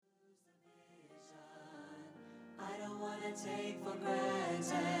take for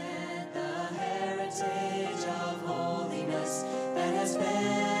granted the heritage of holiness that has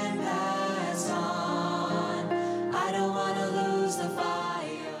been passed on. I don't want to lose the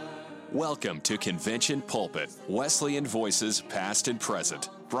fire. Welcome to Convention Pulpit, Wesleyan Voices Past and Present,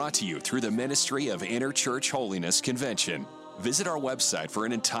 brought to you through the Ministry of Interchurch Holiness Convention. Visit our website for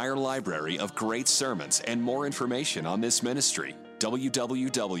an entire library of great sermons and more information on this ministry,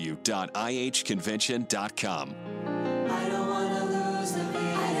 www.ihconvention.com. I don't want to lose the peace.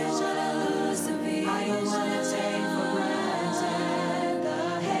 I don't want to lose the peace. I don't want to take for granted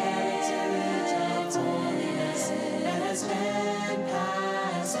the heritage of holiness that has been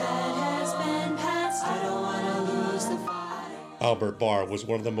passed on. I don't want to lose the fire. Albert Barr was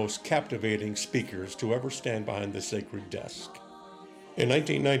one of the most captivating speakers to ever stand behind the sacred desk. In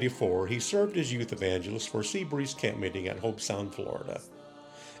 1994, he served as youth evangelist for Seabreeze Camp Meeting at Hobe Sound, Florida.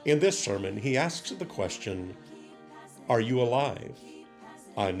 In this sermon, he asks the question, "Are you alive?"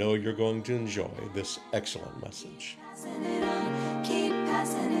 I know you're going to enjoy this excellent message. Passing it on, keep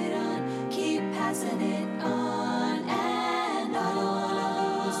passing it on, keep passing it on, and I don't want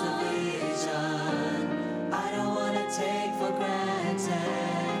to lose the vision. I don't want to take for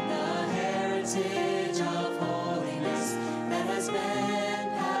granted the heritage of holiness that has been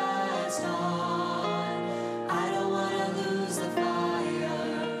passed on. I don't want to lose the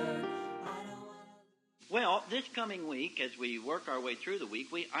fire. Well, this coming week, as we work our way through the week,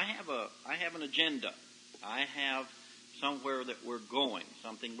 I have an agenda. I have somewhere that we're going,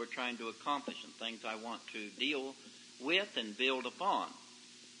 something we're trying to accomplish, and things I want to deal with and build upon.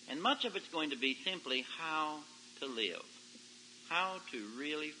 And much of it's going to be simply how to live, how to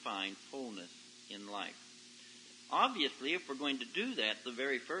really find fullness in life. Obviously, if we're going to do that, the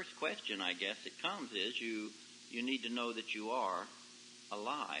very first question, I guess, that comes is you need to know that you are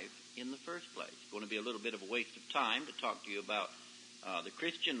alive in the first place. It's going to be a little bit of a waste of time to talk to you about the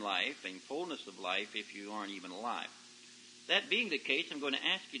Christian life and fullness of life if you aren't even alive. That being the case, I'm going to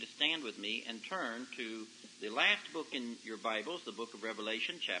ask you to stand with me and turn to the last book in your Bibles, the book of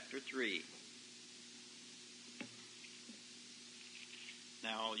Revelation, chapter 3.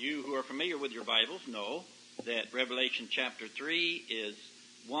 Now, you who are familiar with your Bibles know that Revelation chapter 3 is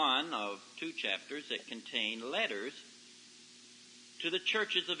one of two chapters that contain letters to the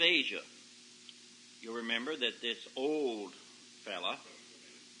churches of Asia. You'll remember that this old fella,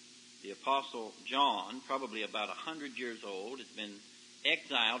 the Apostle John, probably about 100 years old, has been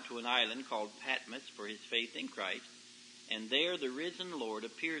exiled to an island called Patmos for his faith in Christ, and there the risen Lord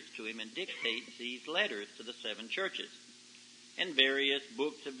appears to him and dictates these letters to the seven churches. And various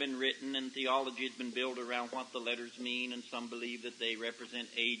books have been written and theology has been built around what the letters mean, and some believe that they represent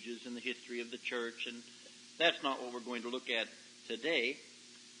ages in the history of the church, and that's not what we're going to look at today.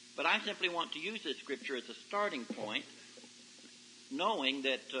 But I simply want to use this scripture as a starting point, knowing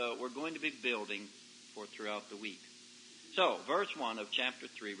that we're going to be building for throughout the week. So, verse 1 of chapter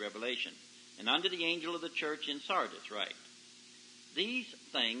 3, Revelation. And unto the angel of the church in Sardis write, These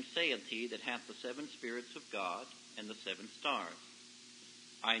things saith he that hath the seven spirits of God and the seven stars.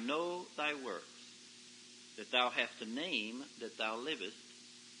 I know thy works, that thou hast a name that thou livest,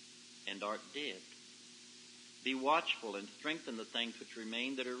 and art dead. Be watchful and strengthen the things which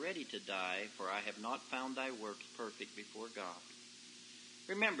remain that are ready to die, for I have not found thy works perfect before God.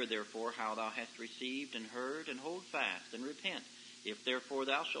 Remember therefore how thou hast received and heard, and hold fast, and repent. If therefore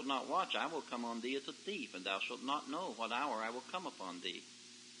thou shalt not watch, I will come on thee as a thief, and thou shalt not know what hour I will come upon thee.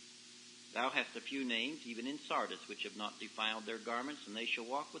 Thou hast a few names, even in Sardis, which have not defiled their garments, and they shall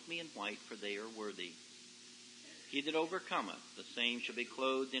walk with me in white, for they are worthy. He that overcometh, the same shall be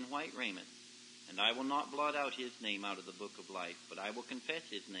clothed in white raiment. And I will not blot out his name out of the book of life, but I will confess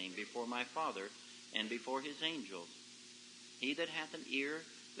his name before my Father and before his angels. He that hath an ear,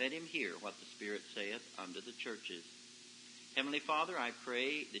 let him hear what the Spirit saith unto the churches. Heavenly Father, I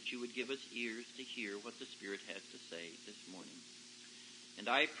pray that you would give us ears to hear what the Spirit has to say this morning. And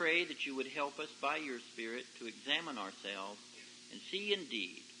I pray that you would help us by your Spirit to examine ourselves and see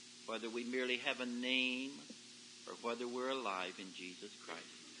indeed whether we merely have a name or whether we're alive in Jesus Christ,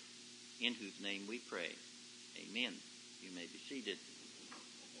 in whose name we pray. Amen. You may be seated.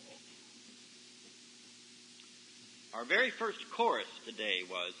 Our very first chorus today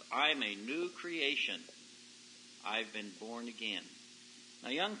was, I'm a new creation. I've been born again. Now,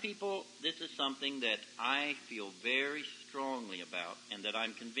 young people, this is something that I feel very strongly about and that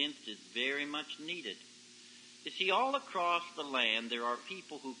I'm convinced is very much needed. You see, all across the land there are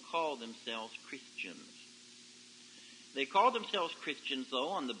people who call themselves Christians. They call themselves Christians, though,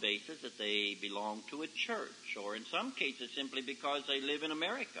 on the basis that they belong to a church, or in some cases simply because they live in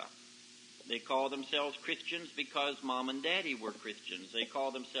America. They call themselves Christians because mom and daddy were Christians. They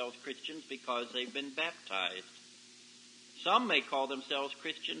call themselves Christians because they've been baptized. Some may call themselves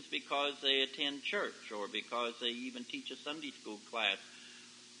Christians because they attend church, or because they even teach a Sunday school class,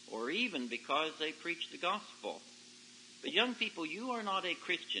 or even because they preach the gospel. But young people, you are not a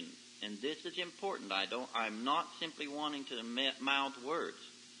Christian, and this is important. I'm not simply wanting to mouth words.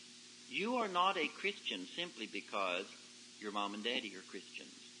 You are not a Christian simply because your mom and daddy are Christians.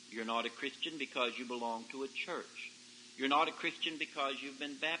 You're not a Christian because you belong to a church. You're not a Christian because you've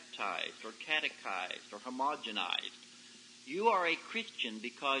been baptized or catechized or homogenized. You are a Christian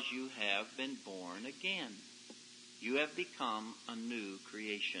because you have been born again. You have become a new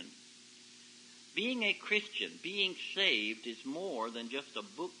creation. Being a Christian, being saved, is more than just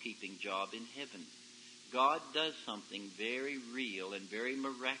a bookkeeping job in heaven. God does something very real and very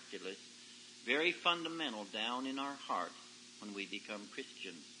miraculous, very fundamental down in our hearts when we become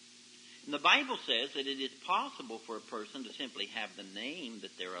Christians. And the Bible says that it is possible for a person to simply have the name that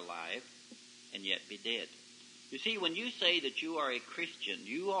they're alive and yet be dead. You see, when you say that you are a Christian,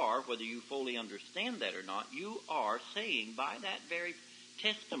 you are, whether you fully understand that or not, you are saying by that very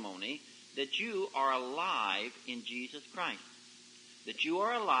testimony that you are alive in Jesus Christ. That you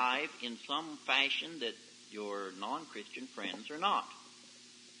are alive in some fashion that your non-Christian friends are not.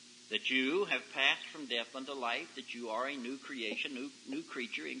 That you have passed from death unto life, that you are a new creation, new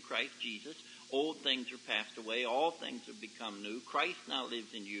creature in Christ Jesus. Old things are passed away, all things have become new. Christ now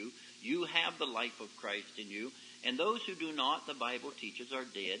lives in you. You have the life of Christ in you. And those who do not, the Bible teaches, are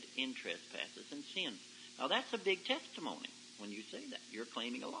dead in trespasses and sins. Now that's a big testimony when you say that. You're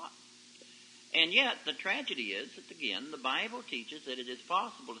claiming a lot. And yet, the tragedy is that, again, the Bible teaches that it is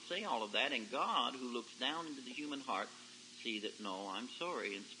possible to say all of that, and God, who looks down into the human heart, see that, no, I'm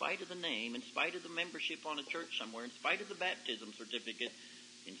sorry, in spite of the name, in spite of the membership on a church somewhere, in spite of the baptism certificate,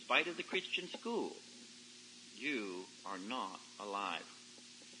 in spite of the Christian school, you are not alive.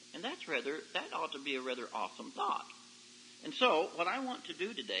 And that ought to be a rather awesome thought. And so, what I want to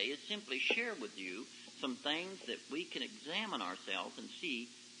do today is simply share with you some things that we can examine ourselves and see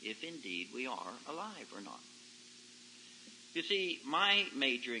if indeed we are alive or not. You see, my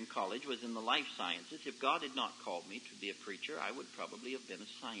major in college was in the life sciences. If God had not called me to be a preacher, I would probably have been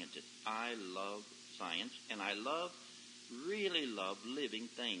a scientist. I love science, and I really love living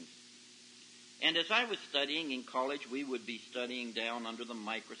things. And as I was studying in college, we would be studying down under the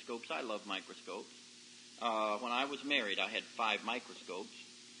microscopes. I love microscopes. When I was married, I had 5 microscopes.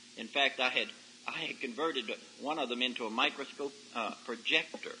 In fact, I had converted one of them into a microscope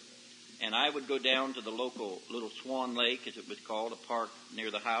projector. And I would go down to the local little Swan Lake, as it was called, a park near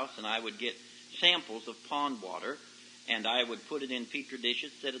the house, and I would get samples of pond water, and I would put it in petri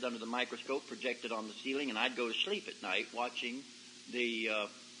dishes, set it under the microscope, project it on the ceiling, and I'd go to sleep at night watching the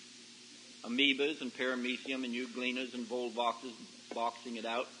amoebas and paramecium and euglenas and volvoxes boxing it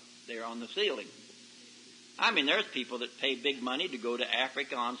out there on the ceiling. I mean, there's people that pay big money to go to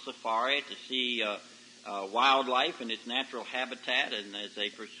Africa on safari to see wildlife in its natural habitat, and as they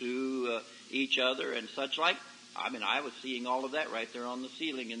pursue each other and such like. I mean, I was seeing all of that right there on the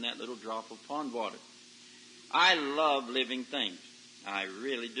ceiling in that little drop of pond water. I love living things. I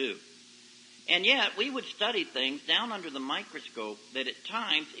really do. And yet, we would study things down under the microscope that at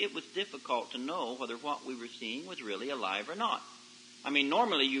times it was difficult to know whether what we were seeing was really alive or not. I mean,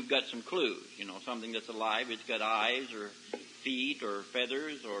 normally you've got some clues. You know, something that's alive, it's got eyes or feet or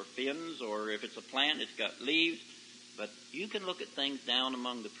feathers or fins, or if it's a plant, it's got leaves. But you can look at things down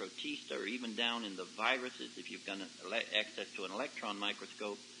among the protista or even down in the viruses, if you've got access to an electron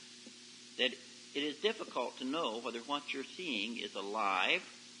microscope, that it is difficult to know whether what you're seeing is alive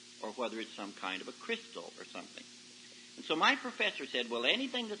or whether it's some kind of a crystal or something. And so my professor said, well,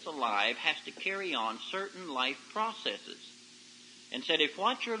 anything that's alive has to carry on certain life processes. And said if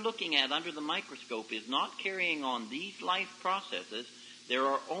what you're looking at under the microscope is not carrying on these life processes, there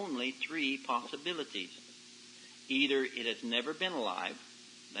are only 3 possibilities. Either it has never been alive,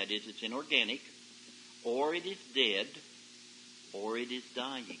 that is, it's inorganic, or it is dead, or it is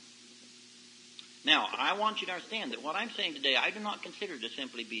dying. Now, I want you to understand that what I'm saying today, I do not consider to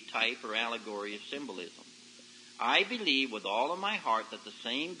simply be type or allegory of symbolism. I believe with all of my heart that the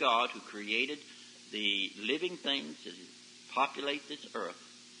same God who created the living things that populate this earth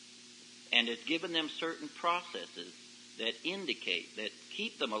and has given them certain processes that indicate, that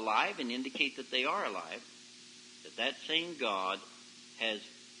keep them alive and indicate that they are alive, that same God has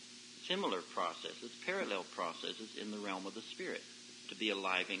similar processes, parallel processes in the realm of the Spirit to be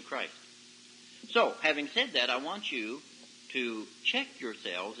alive in Christ. So, having said that, I want you to check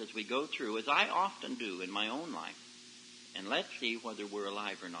yourselves as we go through, as I often do in my own life, and let's see whether we're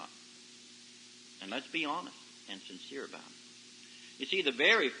alive or not. And let's be honest and sincere about it. You see, the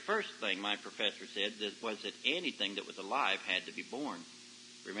very first thing my professor said was that anything that was alive had to be born.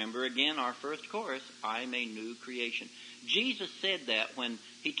 Remember again our first chorus, I'm a new creation. Jesus said that when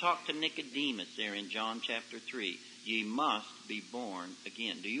he talked to Nicodemus there in John chapter 3. Ye must be born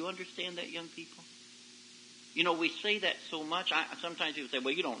again. Do you understand that, young people? You know, we say that so much. Sometimes people say,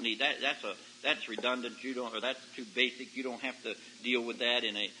 well, you don't need that. That's redundant. Or that's too basic. You don't have to deal with that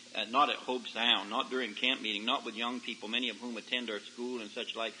not at Hope Sound, not during camp meeting, not with young people, many of whom attend our school and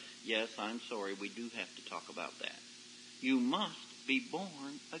such like. Yes, I'm sorry. We do have to talk about that. You must be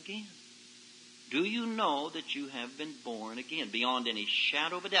born again. Do you know that you have been born again beyond any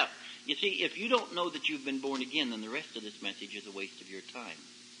shadow of a doubt? You see, if you don't know that you've been born again, then the rest of this message is a waste of your time.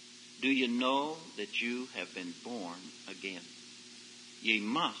 Do you know that you have been born again? Ye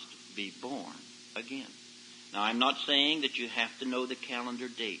must be born again. Now, I'm not saying that you have to know the calendar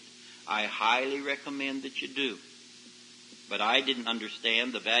date. I highly recommend that you do. But I didn't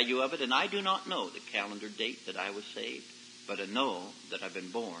understand the value of it, and I do not know the calendar date that I was saved, but I know that I've been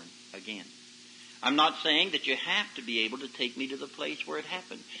born again. I'm not saying that you have to be able to take me to the place where it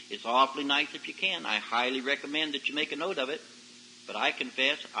happened. It's awfully nice if you can. I highly recommend that you make a note of it. But I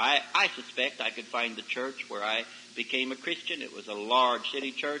confess, I suspect I could find the church where I became a Christian. It was a large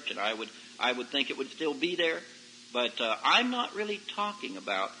city church, and I would think it would still be there. But I'm not really talking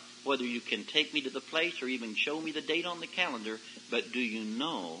about whether you can take me to the place or even show me the date on the calendar. But do you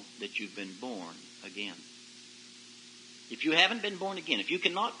know that you've been born again? If you haven't been born again, if you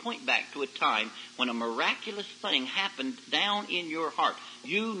cannot point back to a time when a miraculous thing happened down in your heart,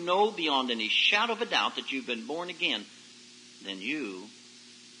 you know beyond any shadow of a doubt that you've been born again, then you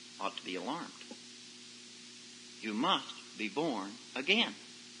ought to be alarmed. You must be born again.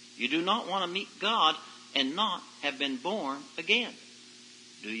 You do not want to meet God and not have been born again.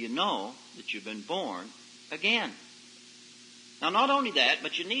 Do you know that you've been born again? Now, not only that,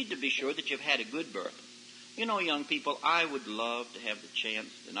 but you need to be sure that you've had a good birth. You know, young people, I would love to have the chance,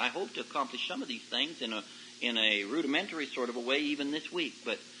 and I hope to accomplish some of these things in a rudimentary sort of a way even this week,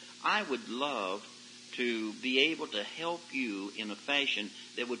 but I would love to be able to help you in a fashion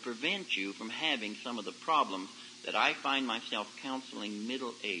that would prevent you from having some of the problems that I find myself counseling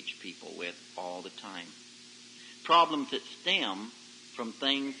middle-aged people with all the time. Problems that stem from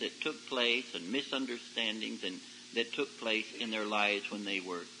things that took place and misunderstandings and that took place in their lives when they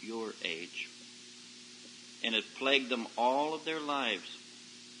were your age, and have plagued them all of their lives,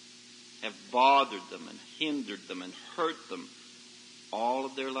 have bothered them and hindered them and hurt them all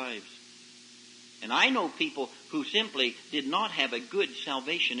of their lives. And I know people who simply did not have a good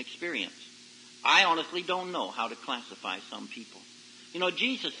salvation experience. I honestly don't know how to classify some people. You know,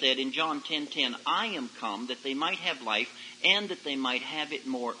 Jesus said in John 10:10, I am come that they might have life and that they might have it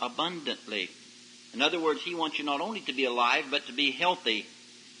more abundantly. In other words, he wants you not only to be alive, but to be healthy,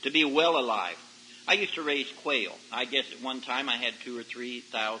 to be well alive. I used to raise quail. I guess at one time I had 2,000 or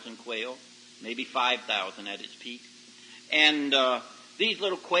 3,000 quail, maybe 5,000 at its peak. And these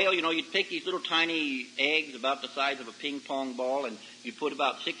little quail, you know, you'd take these little tiny eggs about the size of a ping pong ball, and you put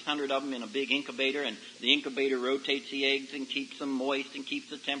about 600 of them in a big incubator, and the incubator rotates the eggs and keeps them moist and keeps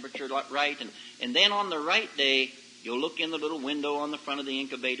the temperature right. And then on the right day, you'll look in the little window on the front of the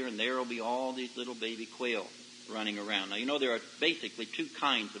incubator, and there will be all these little baby quail running around. Now, you know, there are basically two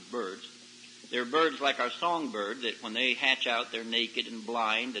kinds of birds. There are birds like our songbird that when they hatch out, they're naked and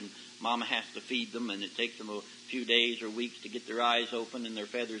blind, and Mama has to feed them, and it takes them a few days or weeks to get their eyes open and their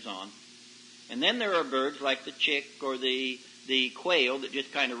feathers on. And then there are birds like the chick or the quail that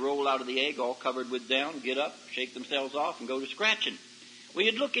just kind of roll out of the egg all covered with down, get up, shake themselves off, and go to scratching. Well,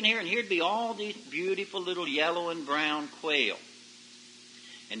 you'd look in here, and here'd be all these beautiful little yellow and brown quail.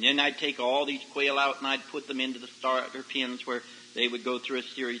 And then I'd take all these quail out, and I'd put them into the starter pens where they would go through a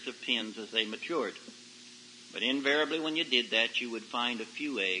series of pens as they matured. But invariably when you did that, you would find a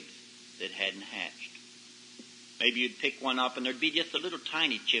few eggs that hadn't hatched. Maybe you'd pick one up and there'd be just a little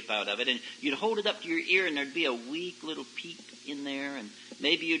tiny chip out of it, and you'd hold it up to your ear and there'd be a weak little peep in there, and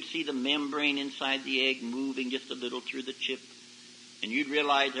maybe you'd see the membrane inside the egg moving just a little through the chip, and you'd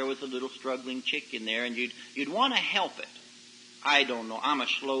realize there was a little struggling chick in there, and you'd want to help it. I don't know. I'm a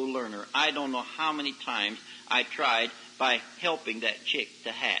slow learner. I don't know how many times I tried by helping that chick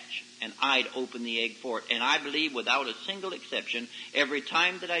to hatch, and I'd open the egg for it. And I believe without a single exception, every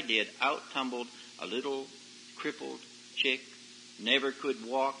time that I did, out tumbled a little crippled chick, never could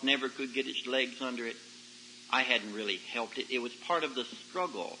walk, never could get its legs under it. I hadn't really helped it. It was part of the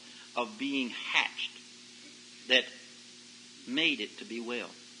struggle of being hatched that made it to be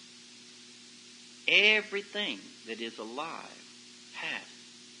well. Everything that is alive has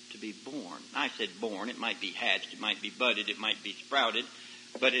to be born. I said born. It might be hatched, it might be budded, it might be sprouted,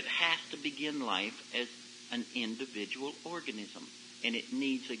 but it has to begin life as an individual organism, and it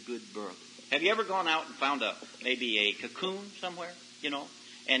needs a good birth. Have you ever gone out and found maybe a cocoon somewhere,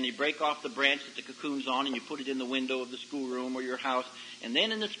 and you break off the branch that the cocoon's on and you put it in the window of the schoolroom or your house, and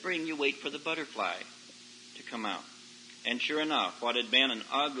then in the spring you wait for the butterfly to come out. And sure enough, what had been an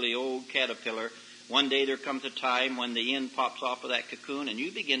ugly old caterpillar, one day there comes a time when the end pops off of that cocoon and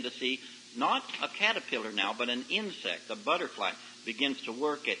you begin to see not a caterpillar now, but an insect, a butterfly, begins to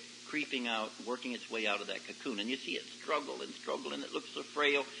work at creeping out, working its way out of that cocoon. And you see it struggle, and it looks so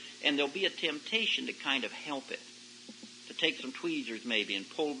frail, and there'll be a temptation to kind of help it, to take some tweezers maybe and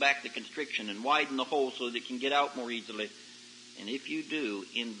pull back the constriction and widen the hole so that it can get out more easily. And if you do,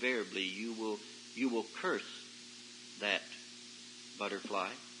 invariably you will curse that butterfly,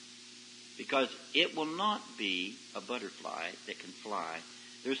 because it will not be a butterfly that can fly.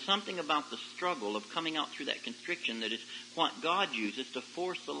 There's something about the struggle of coming out through that constriction that is what God uses to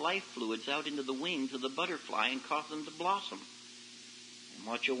force the life fluids out into the wings of the butterfly and cause them to blossom. And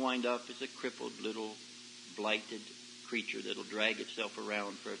what you'll wind up is a crippled little blighted creature that'll drag itself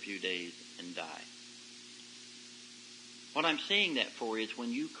around for a few days and die. What I'm saying that for is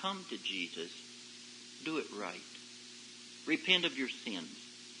when you come to Jesus, do it right. Repent of your sins.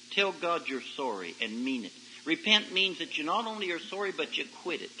 Tell God you're sorry and mean it. Repent means that you not only are sorry, but you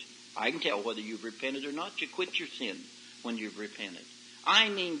quit it. I can tell whether you've repented or not. You quit your sin when you've repented. I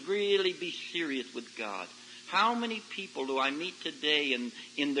mean, really be serious with God. How many people do I meet today and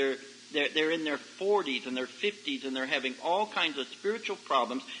they're in their 40s and their 50s and they're having all kinds of spiritual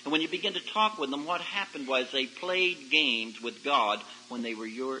problems, and when you begin to talk with them, what happened was they played games with God when they were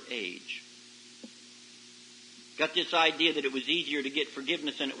your age. Got this idea that it was easier to get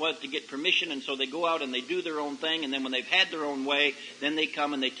forgiveness than it was to get permission, and so they go out and they do their own thing, and then when they've had their own way, then they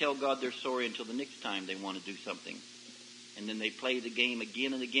come and they tell God they're sorry until the next time they want to do something. And then they play the game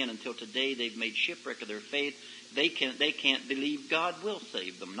again and again until today they've made shipwreck of their faith. They can't believe God will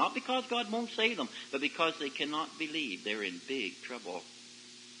save them. Not because God won't save them, but because they cannot believe. They're in big trouble.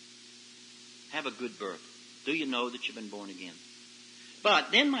 Have a good birth. Do you know that you've been born again?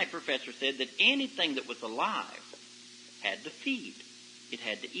 But then my professor said that anything that was alive had to feed. It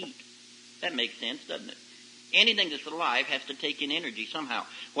had to eat. That makes sense, doesn't it? Anything that's alive has to take in energy somehow.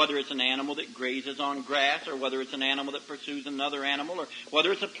 Whether it's an animal that grazes on grass, or whether it's an animal that pursues another animal, or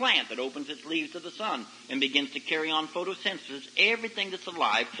whether it's a plant that opens its leaves to the sun and begins to carry on photosynthesis, everything that's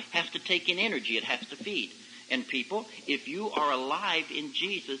alive has to take in energy. It has to feed. And people, if you are alive in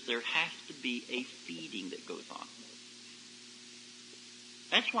Jesus, there has to be a feeding that goes on.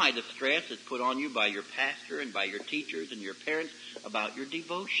 That's why the stress is put on you by your pastor and by your teachers and your parents about your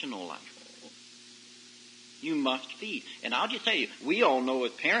devotional life. You must feed. And I'll just tell you, we all know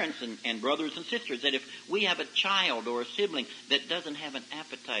as parents and brothers and sisters that if we have a child or a sibling that doesn't have an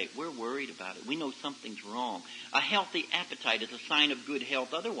appetite, we're worried about it. We know something's wrong. A healthy appetite is a sign of good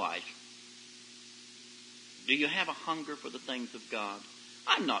health otherwise. Do you have a hunger for the things of God?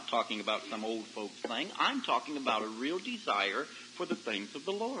 I'm not talking about some old folks thing. I'm talking about a real desire for the things of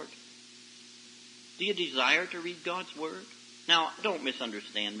the Lord. Do you desire to read God's Word? Now, don't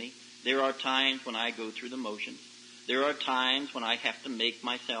misunderstand me. There are times when I go through the motions. There are times when I have to make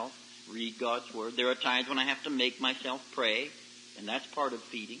myself read God's Word. There are times when I have to make myself pray, and that's part of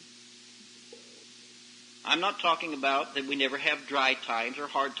feeding. I'm not talking about that we never have dry times or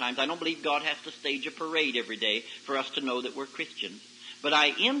hard times. I don't believe God has to stage a parade every day for us to know that we're Christians. But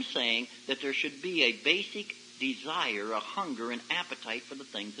I am saying that there should be a basic desire, a hunger, and appetite for the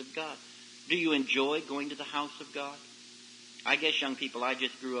things of God. Do you enjoy going to the house of God? I guess, young people, I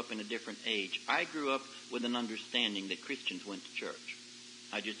just grew up in a different age. I grew up with an understanding that Christians went to church.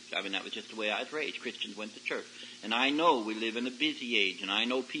 That was just the way I was raised. Christians went to church. And I know we live in a busy age, and I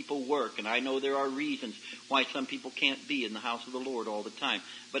know people work, and I know there are reasons why some people can't be in the house of the Lord all the time.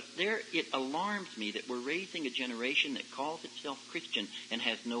 But it alarms me that we're raising a generation that calls itself Christian and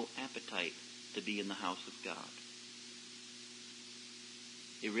has no appetite to be in the house of God.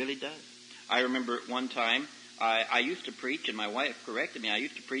 It really does. I remember at one time, I used to preach, and my wife corrected me. I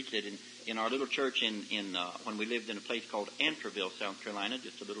used to preach that in our little church when we lived in a place called Antreville, South Carolina,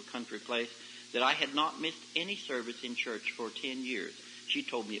 just a little country place, that I had not missed any service in church for 10 years. She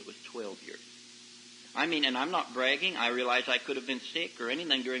told me it was 12 years. I mean, and I'm not bragging. I realize I could have been sick or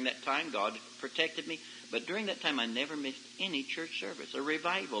anything during that time. God protected me. But during that time, I never missed any church service, a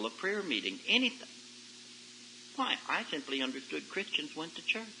revival, a prayer meeting, anything. Why? I simply understood Christians went to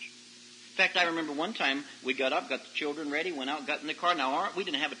church. In fact, I remember one time we got up, got the children ready, went out, got in the car. Now, we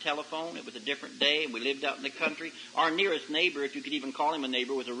didn't have a telephone. It was a different day, and we lived out in the country. Our nearest neighbor, if you could even call him a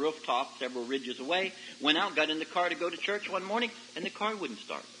neighbor, was a rooftop several ridges away. Went out, got in the car to go to church one morning, and the car wouldn't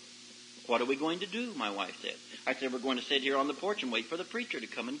start. What are we going to do, my wife said. I said, we're going to sit here on the porch and wait for the preacher to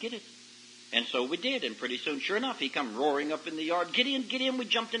come and get us. And so we did, and pretty soon, sure enough, he come roaring up in the yard. Get in, get in. We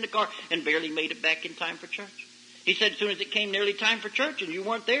jumped in the car and barely made it back in time for church. He said, as soon as it came nearly time for church and you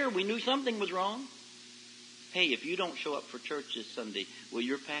weren't there, we knew something was wrong. Hey, if you don't show up for church this Sunday, will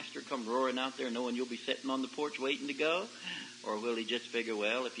your pastor come roaring out there knowing you'll be sitting on the porch waiting to go? Or will he just figure,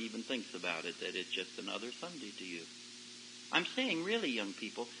 well, if he even thinks about it, that it's just another Sunday to you? I'm saying, really, young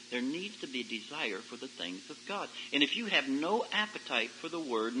people, there needs to be a desire for the things of God. And if you have no appetite for the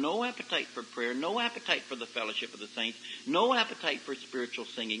Word, no appetite for prayer, no appetite for the fellowship of the saints, no appetite for spiritual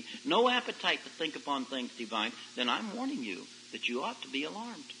singing, no appetite to think upon things divine, then I'm warning you that you ought to be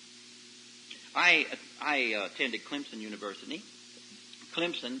alarmed. I attended Clemson University.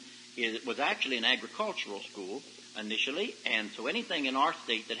 Clemson was actually an agricultural school initially, and so anything in our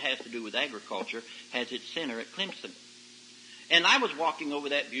state that has to do with agriculture has its center at Clemson. And I was walking over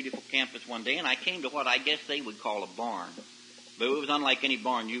that beautiful campus one day, and I came to what I guess they would call a barn. But it was unlike any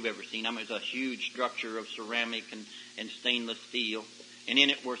barn you've ever seen. I mean, it was a huge structure of ceramic and stainless steel. And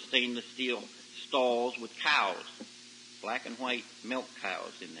in it were stainless steel stalls with cows, black and white milk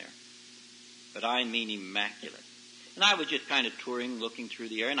cows in there. But I mean immaculate. And I was just kind of touring, looking through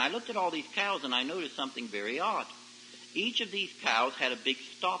the area, and I looked at all these cows, and I noticed something very odd. Each of these cows had a big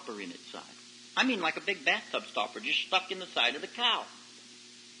stopper in its side. I mean like a big bathtub stopper just stuck in the side of the cow.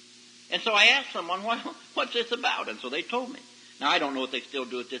 And so I asked someone, what's this about? And so they told me. Now, I don't know if they still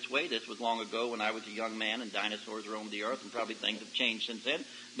do it this way. This was long ago when I was a young man and dinosaurs roamed the earth, and probably things have changed since then.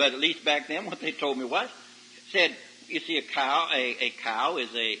 But at least back then, what they told me was, said, you see, a cow is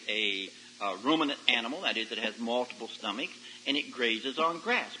a ruminant animal. That is, it has multiple stomachs, and it grazes on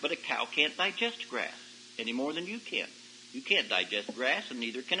grass. But a cow can't digest grass any more than you can. You can't digest grass, and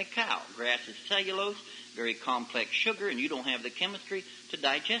neither can a cow. Grass is cellulose, very complex sugar, and you don't have the chemistry to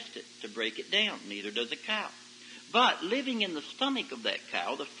digest it, to break it down. Neither does a cow. But living in the stomach of that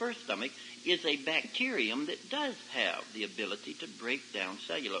cow, the first stomach, is a bacterium that does have the ability to break down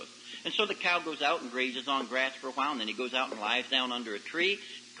cellulose. And so the cow goes out and grazes on grass for a while, and then he goes out and lies down under a tree,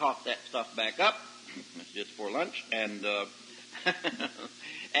 coughs that stuff back up. It's just for lunch, and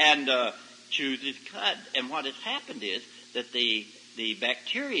chews his cud. And what has happened is that the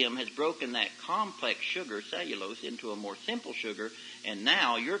bacterium has broken that complex sugar, cellulose, into a more simple sugar, and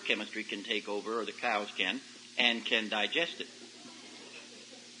now your chemistry can take over, or the cows can, and can digest it.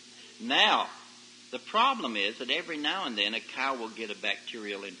 Now, the problem is that every now and then a cow will get a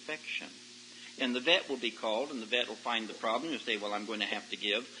bacterial infection. And the vet will be called, and the vet will find the problem and say, well, I'm going to have to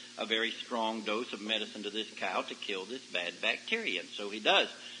give a very strong dose of medicine to this cow to kill this bad bacteria. And so he does.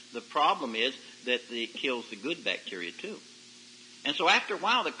 The problem is that it kills the good bacteria too. And so after a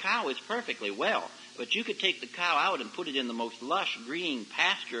while, the cow is perfectly well. But you could take the cow out and put it in the most lush green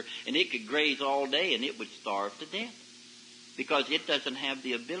pasture, and it could graze all day, and it would starve to death because it doesn't have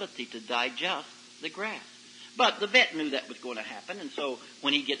the ability to digest the grass. But the vet knew that was going to happen, and so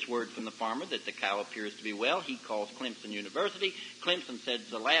when he gets word from the farmer that the cow appears to be well, he calls Clemson University. Clemson sends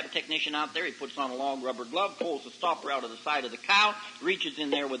a lab technician out there. He puts on a long rubber glove, pulls the stopper out of the side of the cow, reaches in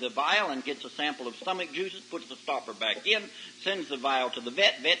there with a vial and gets a sample of stomach juices, puts the stopper back in, sends the vial to the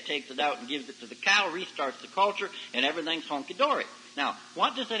vet. Vet takes it out and gives it to the cow, restarts the culture, and everything's honky-dory. Now,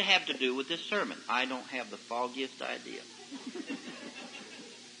 what does it have to do with this sermon? I don't have the foggiest idea.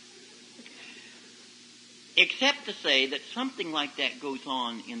 Except to say that something like that goes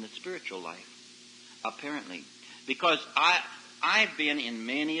on in the spiritual life, apparently. Because I've been in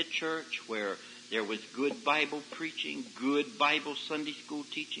many a church where there was good Bible preaching, good Bible Sunday school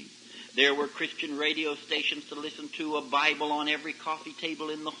teaching. There were Christian radio stations to listen to, a Bible on every coffee table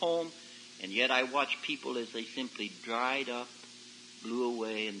in the home. And yet I watched people as they simply dried up, blew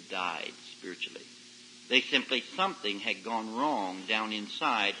away, and died spiritually. They simply, something had gone wrong down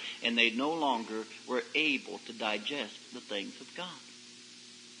inside, and they no longer were able to digest the things of God.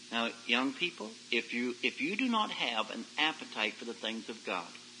 Now, young people, if you do not have an appetite for the things of God,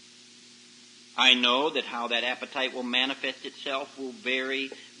 I know that how that appetite will manifest itself will vary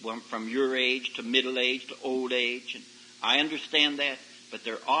from your age to middle age to old age, and I understand that, but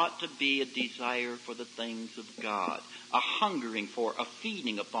there ought to be a desire for the things of God, a hungering for, a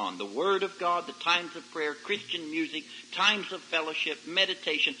feeding upon the Word of God, the times of prayer, Christian music, times of fellowship,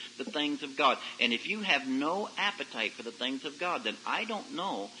 meditation, the things of God. And if you have no appetite for the things of God, then I don't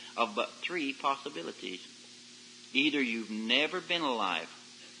know of but three possibilities. Either you've never been alive,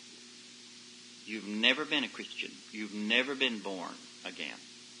 you've never been a Christian. You've never been born again.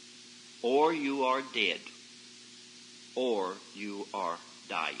 Or you are dead. Or you are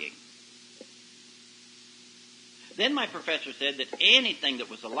dying. Then my professor said that anything that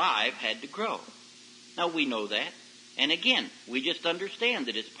was alive had to grow. Now we know that. And again, we just understand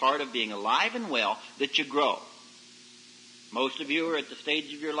that it's part of being alive and well that you grow. Most of you are at the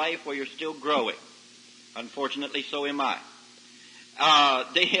stage of your life where you're still growing. Unfortunately, so am I.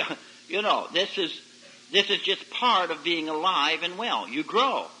 This is just part of being alive and well. You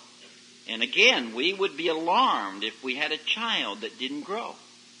grow. And again, we would be alarmed if we had a child that didn't grow.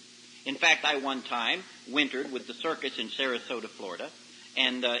 In fact, I one time wintered with the circus in Sarasota, Florida,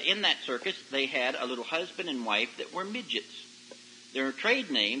 and in that circus they had a little husband and wife that were midgets. Their trade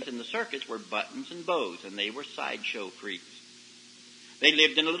names in the circus were Buttons and Bows, and they were sideshow freaks. They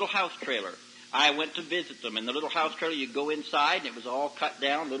lived in a little house trailer. I went to visit them. In the little house trailer, you go inside, and it was all cut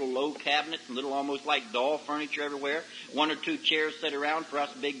down, little low cabinets and little almost like doll furniture everywhere. 1 or 2 chairs set around for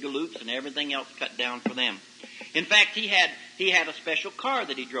us big galoops, and everything else cut down for them. In fact, he had a special car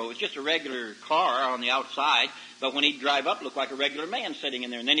that he drove. It was just a regular car on the outside, but when he'd drive up, it looked like a regular man sitting in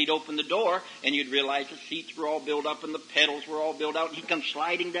there. And then he'd open the door, and you'd realize the seats were all built up and the pedals were all built out, and he'd come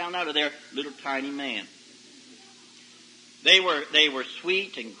sliding down out of there, little tiny man. They were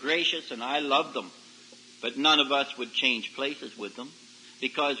sweet and gracious, and I loved them. But none of us would change places with them,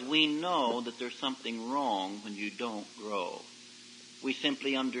 because we know that there's something wrong when you don't grow. We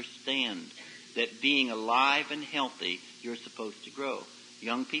simply understand that being alive and healthy, you're supposed to grow.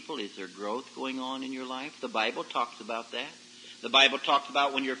 Young people, is there growth going on in your life? The Bible talks about that. The Bible talks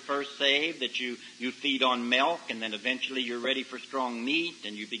about when you're first saved that you feed on milk, and then eventually you're ready for strong meat,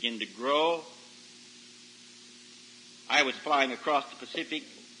 and you begin to grow. I was flying across the Pacific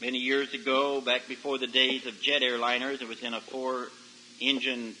many years ago, back before the days of jet airliners. It was in a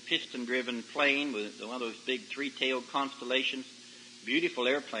 4-engine, piston-driven plane with one of those big 3-tailed Constellations. Beautiful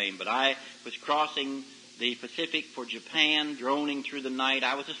airplane, but I was crossing the Pacific for Japan, droning through the night.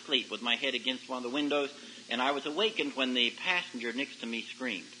 I was asleep with my head against one of the windows, and I was awakened when the passenger next to me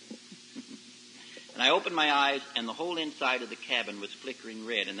screamed. And I opened my eyes, and the whole inside of the cabin was flickering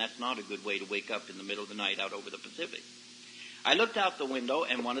red, and that's not a good way to wake up in the middle of the night out over the Pacific. I looked out the window,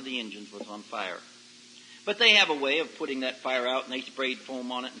 and one of the engines was on fire. But they have a way of putting that fire out, and they sprayed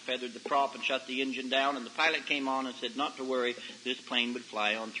foam on it and feathered the prop and shut the engine down, and the pilot came on and said not to worry, this plane would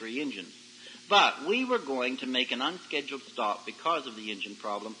fly on 3 engines. But we were going to make an unscheduled stop because of the engine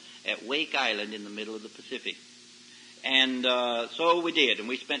problem at Wake Island in the middle of the Pacific. And so we did, and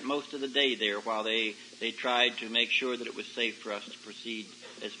we spent most of the day there while they tried to make sure that it was safe for us to proceed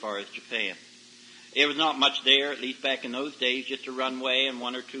as far as Japan. There was not much there, at least back in those days, just a runway and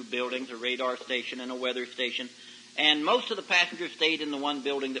 1 or 2 buildings, a radar station and a weather station. And most of the passengers stayed in the one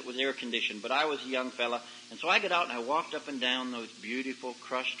building that was air-conditioned, but I was a young fella, and so I got out and I walked up and down those beautiful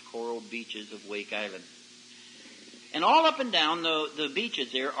crushed coral beaches of Wake Island. And all up and down the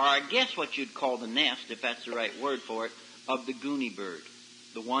beaches there are, I guess what you'd call the nest, if that's the right word for it, of the goonie bird,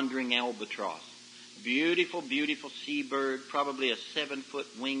 the wandering albatross. Beautiful, beautiful seabird, probably a 7-foot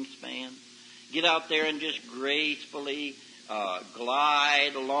wingspan. Get out there and just gracefully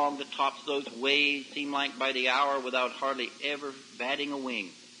glide along the tops of those waves, seem like by the hour, without hardly ever batting a wing.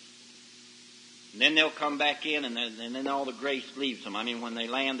 And then they'll come back in, and then all the grace leaves them. I mean, when they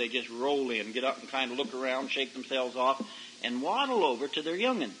land, they just roll in, get up and kind of look around, shake themselves off, and waddle over to their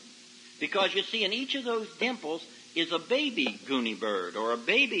young'un. Because, you see, in each of those dimples is a baby goonie bird or a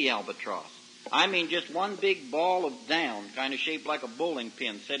baby albatross. I mean, just one big ball of down, kind of shaped like a bowling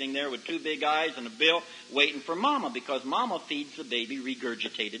pin, sitting there with 2 big eyes and a bill, waiting for Mama, because Mama feeds the baby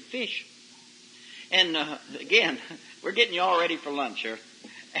regurgitated fish. And, again, we're getting you all ready for lunch here.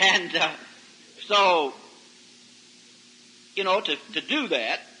 And so, you know, to do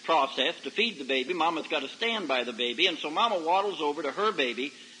that process, to feed the baby, Mama's got to stand by the baby, and so Mama waddles over to her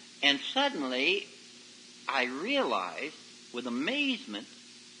baby, and suddenly I realized with amazement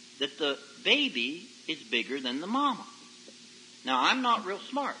that the baby is bigger than the mama. Now, I'm not real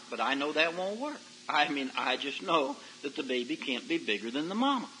smart, but I know that won't work. I mean, I just know that the baby can't be bigger than the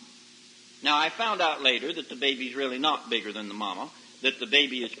mama. Now, I found out later that the baby's really not bigger than the mama, that the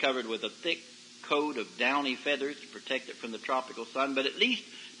baby is covered with a thick coat of downy feathers to protect it from the tropical sun, but at least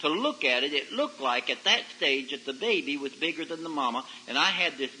to look at it, it looked like at that stage that the baby was bigger than the mama, and I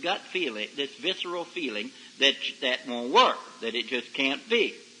had this gut feeling, this visceral feeling that won't work, that it just can't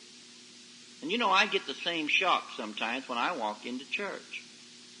be. And you know, I get the same shock sometimes when I walk into church.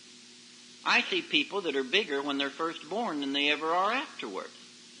 I see people that are bigger when they're first born than they ever are afterwards.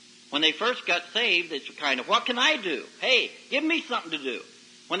 When they first got saved, it's kind of, what can I do? Hey, give me something to do.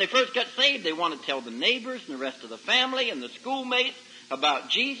 When they first got saved, they want to tell the neighbors and the rest of the family and the schoolmates about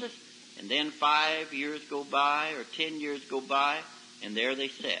Jesus. And then 5 years go by or 10 years go by, and there they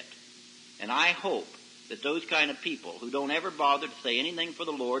sit. And I hope that those kind of people who don't ever bother to say anything for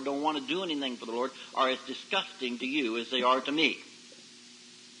the Lord, don't want to do anything for the Lord, are as disgusting to you as they are to me.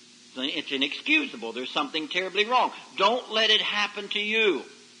 It's inexcusable. There's something terribly wrong. Don't let it happen to you.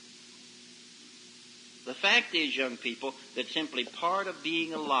 The fact is, young people, that simply part of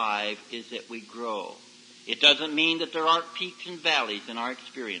being alive is that we grow. It doesn't mean that there aren't peaks and valleys in our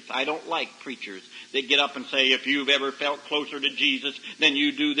experience. I don't like preachers that get up and say, if you've ever felt closer to Jesus than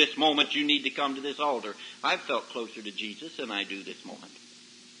you do this moment, you need to come to this altar. I've felt closer to Jesus than I do this moment.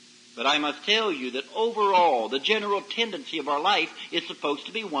 But I must tell you that overall, the general tendency of our life is supposed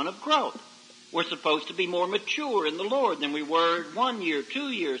to be one of growth. We're supposed to be more mature in the Lord than we were 1 year,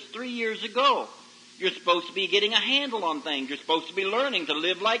 2 years, 3 years ago. You're supposed to be getting a handle on things. You're supposed to be learning to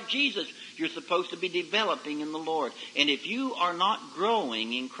live like Jesus. You're supposed to be developing in the Lord. And if you are not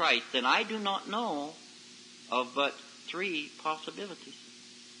growing in Christ, then I do not know of but 3 possibilities.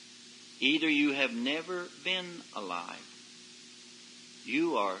 Either you have never been alive,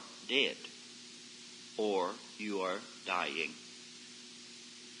 you are dead, or you are dying.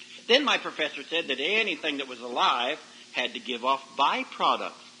 Then my professor said that anything that was alive had to give off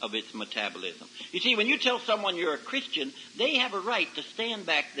byproducts of its metabolism. You see, when you tell someone you're a Christian, they have a right to stand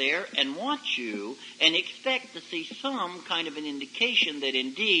back there and watch you and expect to see some kind of an indication that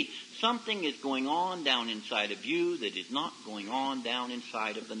indeed something is going on down inside of you that is not going on down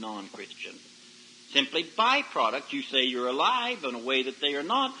inside of the non-Christian. Simply byproduct. You say you're alive in a way that they are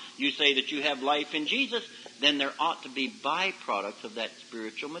not. You say that you have life in Jesus. Then there ought to be byproducts of that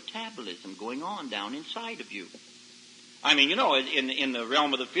spiritual metabolism going on down inside of you. I mean, you know, in the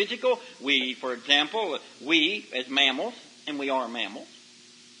realm of the physical, for example, we as mammals, and we are mammals.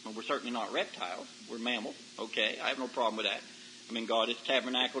 Well, we're certainly not reptiles. We're mammals. Okay, I have no problem with that. I mean, God has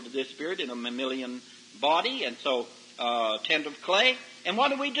tabernacled to this spirit in a mammalian body, and so tent of clay. And what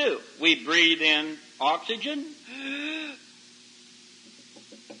do? We breathe in oxygen.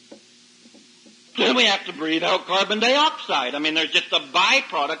 Then we have to breathe out carbon dioxide. I mean, there's just a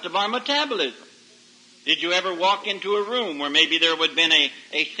byproduct of our metabolism. Did you ever walk into a room where maybe there would have been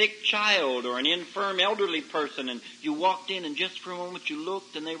a sick child or an infirm elderly person, and you walked in and just for a moment you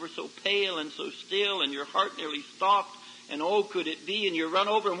looked and they were so pale and so still and your heart nearly stopped and oh, could it be? And you run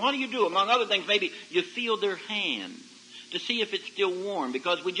over and what do? Among other things, maybe you feel their hand to see if it's still warm,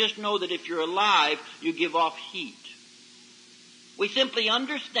 because we just know that if you're alive, you give off heat. We simply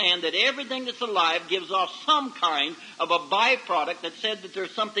understand that everything that's alive gives off some kind of a byproduct that said that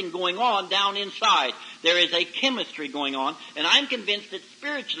there's something going on down inside. There is a chemistry going on, and I'm convinced that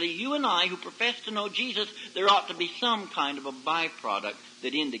spiritually, you and I who profess to know Jesus, there ought to be some kind of a byproduct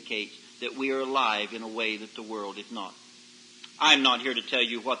that indicates that we are alive in a way that the world is not. I'm not here to tell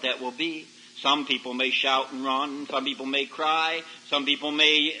you what that will be. Some people may shout and run. Some people may cry. Some people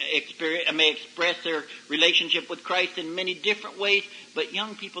may express their relationship with Christ in many different ways. But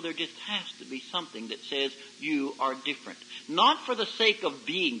young people, there just has to be something that says you are different. Not for the sake of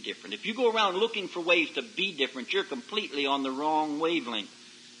being different. If you go around looking for ways to be different, you're completely on the wrong wavelength.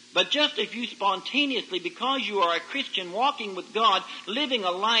 But just if you spontaneously, because you are a Christian walking with God, living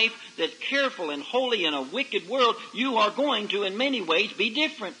a life that's careful and holy in a wicked world, you are going to, in many ways, be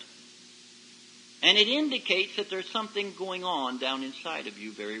different. And it indicates that there's something going on down inside of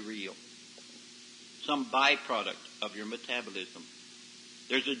you very real. Some byproduct of your metabolism.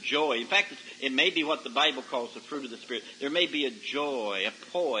 There's a joy. In fact, it may be what the Bible calls the fruit of the Spirit. There may be a joy,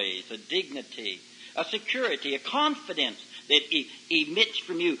 a poise, a dignity, a security, a confidence that emits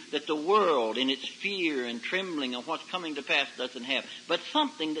from you that the world in its fear and trembling of what's coming to pass doesn't have. But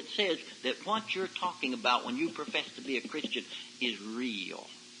something that says that what you're talking about when you profess to be a Christian is real.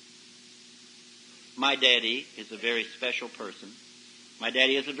 My daddy is a very special person. My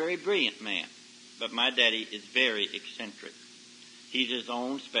daddy is a very brilliant man. But my daddy is very eccentric. He's his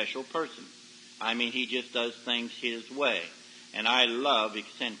own special person. I mean, he just does things his way. And I love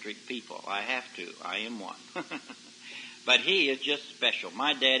eccentric people. I have to. I am one. But he is just special.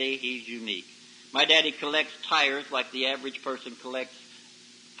 My daddy, he's unique. My daddy collects tires like the average person collects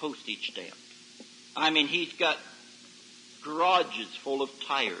postage stamps. I mean, he's got garages full of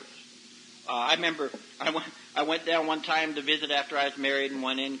tires. I remember I went down one time to visit after I was married and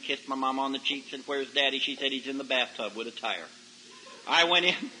went in, kissed my mom on the cheek, said, "Where's Daddy?" She said, "He's in the bathtub with a tire." I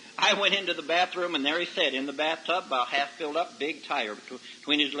went into the bathroom, and there he sat in the bathtub, about half filled up, big tire.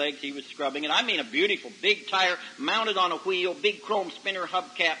 Between his legs, he was scrubbing it. I mean, a beautiful big tire mounted on a wheel, big chrome spinner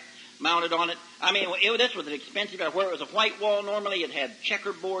hubcap. mounted on it. I mean, this was an expensive car. Where it was a white wall normally, it had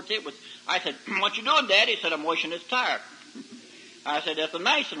checkerboards. I said, what you doing, Daddy? He said, I'm washing this tire. I said, that's a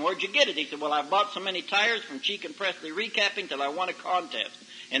nice one. Where'd you get it? He said, well, I bought so many tires from Cheek and Presley Recapping till I won a contest.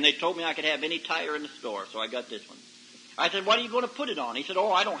 And they told me I could have any tire in the store, so I got this one. I said, what are you going to put it on? He said,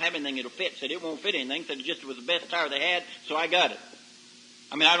 oh, I don't have anything that'll fit. Said, it won't fit anything. Said, it was the best tire they had, so I got it.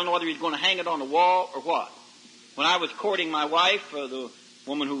 I mean, I don't know whether he's going to hang it on the wall or what. When I was courting my wife, the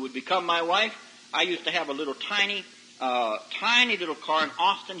woman who would become my wife, I used to have a little tiny little car, an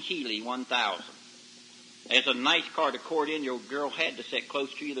Austin Healey 1000. It's a nice car to court in. Your girl had to sit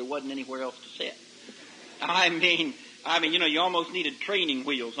close to you. There wasn't anywhere else to sit. I mean, you almost needed training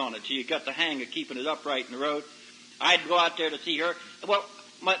wheels on it, so you got the hang of keeping it upright in the road. I'd go out there to see her. Well,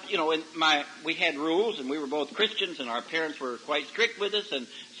 we had rules, and we were both Christians, and our parents were quite strict with us. And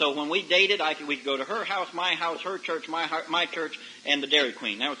so when we dated, we'd go to her house, her church, my church, and the Dairy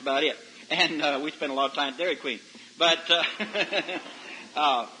Queen. That was about it. And we spent a lot of time at Dairy Queen. But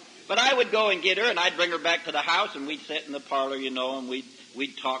but I would go and get her, and I'd bring her back to the house, and we'd sit in the parlor, and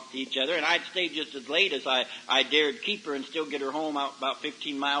we'd talk to each other. And I'd stay just as late as I dared keep her and still get her home out about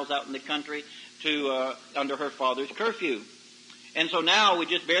 15 miles out in the country to under her father's curfew. And so now we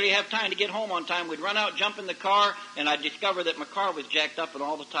just barely have time to get home on time. We'd run out, jump in the car, and I'd discover that my car was jacked up and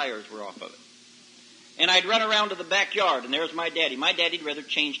all the tires were off of it. And I'd run around to the backyard, and there's my daddy. My daddy'd rather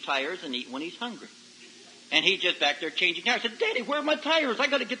change tires and eat when he's hungry. And he's just back there changing tires. I said, Daddy, where are my tires? I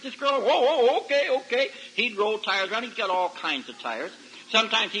got to get this girl. Whoa, okay. He'd roll tires around. He's got all kinds of tires.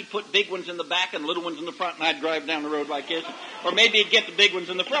 Sometimes he'd put big ones in the back and little ones in the front, and I'd drive down the road like this. Or maybe he'd get the big ones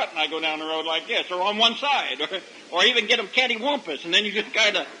in the front, and I'd go down the road like this, or on one side, or even get them cattywampus, and then you just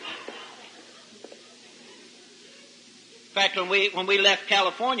kind of... In fact, when we left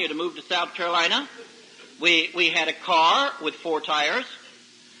California to move to South Carolina, we had a car with 4 tires.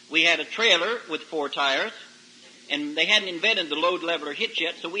 We had a trailer with 4 tires, and they hadn't invented the load leveler hitch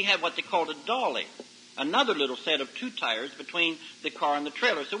yet, so we had what they called a dolly, another little set of 2 tires between the car and the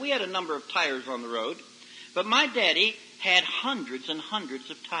trailer. So we had a number of tires on the road, but my daddy had hundreds and hundreds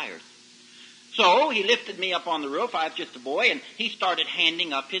of tires. So he lifted me up on the roof. I was just a boy, and he started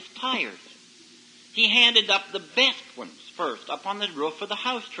handing up his tires. He handed up the best ones first up on the roof of the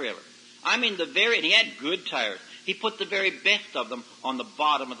house trailer. And he had good tires. He put the very best of them on the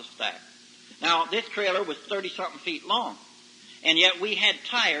bottom of the stack. Now, this trailer was 30-something feet long, and yet we had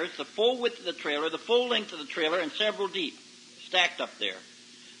tires, the full width of the trailer, the full length of the trailer, and several deep, stacked up there.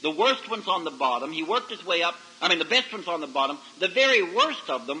 The worst ones on the bottom, he worked his way up, the best ones on the bottom, the very worst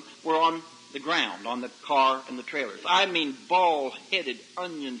of them were on the ground, on the car and the trailers. Bald-headed,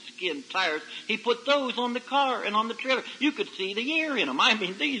 onion-skinned tires. He put those on the car and on the trailer. You could see the air in them.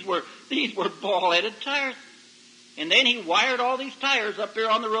 These were bald-headed tires. And then he wired all these tires up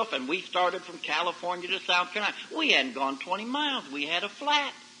there on the roof, and we started from California to South Carolina. We hadn't gone 20 miles. We had a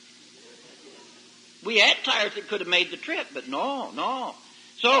flat. We had tires that could have made the trip, but no.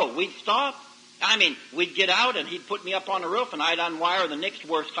 So we'd stop. We'd get out, and he'd put me up on the roof, and I'd unwire the next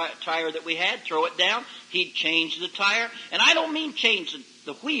worst tire that we had, throw it down. He'd change the tire. And I don't mean change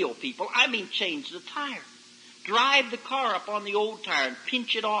the wheel, people. I mean change the tire. Drive the car up on the old tire and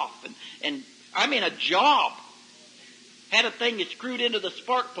pinch it off. And a job. Had a thing that screwed into the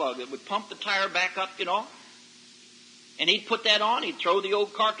spark plug that would pump the tire back up, And he'd put that on. He'd throw the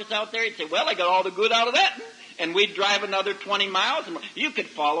old carcass out there. He'd say, well, I got all the good out of that. And we'd drive another 20 miles. And you could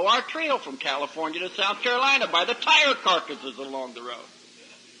follow our trail from California to South Carolina by the tire carcasses along the road.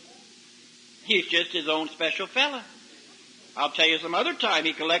 He's just his own special fella. I'll tell you some other time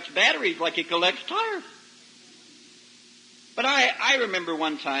he collects batteries like he collects tires. But I remember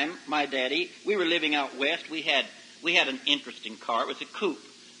one time, my daddy, we were living out west. We had an interesting car. It was a coupe.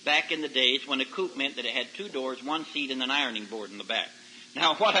 Back in the days when a coupe meant that it had 2 doors, 1 seat, and an ironing board in the back.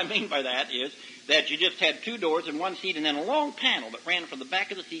 Now, what I mean by that is that you just had 2 doors and 1 seat and then a long panel that ran from the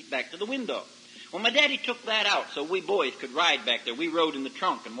back of the seat back to the window. Well, my daddy took that out so we boys could ride back there. We rode in the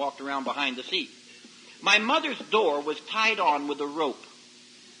trunk and walked around behind the seat. My mother's door was tied on with a rope.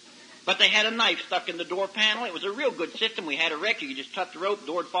 But they had a knife stuck in the door panel. It was a real good system. We had a wreck. You could just cut the rope, the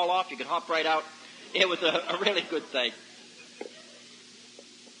door would fall off, you could hop right out. It was a really good thing.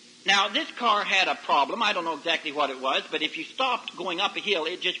 Now, this car had a problem. I don't know exactly what it was, but if you stopped going up a hill,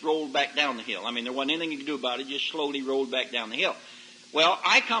 it just rolled back down the hill. There wasn't anything you could do about it. It just slowly rolled back down the hill. Well,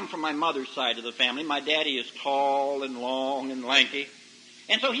 I come from my mother's side of the family. My daddy is tall and long and lanky.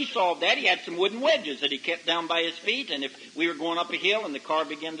 And so he solved that. He had some wooden wedges that he kept down by his feet, and if we were going up a hill and the car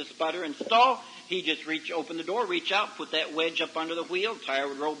began to sputter and stall, He'd just open the door, reach out, put that wedge up under the wheel. The tire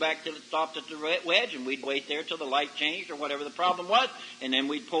would roll back till it stopped at the wedge, and we'd wait there till the light changed or whatever the problem was, and then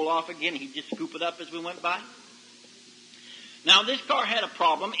we'd pull off again. He'd just scoop it up as we went by. Now, this car had a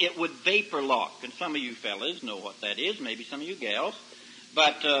problem. It would vapor lock, and some of you fellas know what that is, maybe some of you gals.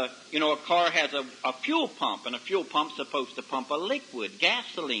 But, a car has a fuel pump, and a fuel pump's supposed to pump a liquid,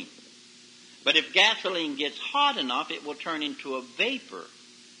 gasoline. But if gasoline gets hot enough, it will turn into a vapor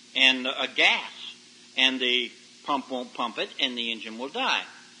and a gas, and the pump won't pump it, and the engine will die.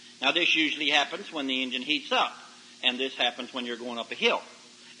 Now, this usually happens when the engine heats up, and this happens when you're going up a hill.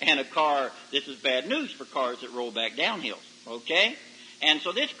 And this is bad news for cars that roll back down hills, okay? And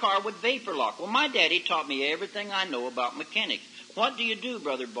so this car would vapor lock. Well, my daddy taught me everything I know about mechanics. What do you do,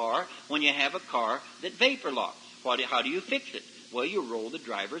 Brother Barr, when you have a car that vapor locks? How do you fix it? Well, you roll the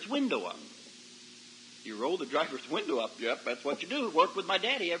driver's window up. You roll the driver's window up. Yep, that's what you do. Worked with my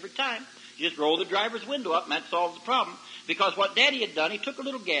daddy every time. You just roll the driver's window up, and that solves the problem. Because what Daddy had done, he took a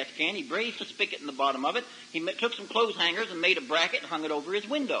little gas can, he brazed a spigot in the bottom of it, he took some clothes hangers and made a bracket and hung it over his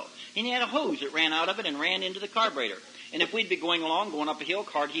window. And he had a hose that ran out of it and ran into the carburetor. And if we'd be going up a hill,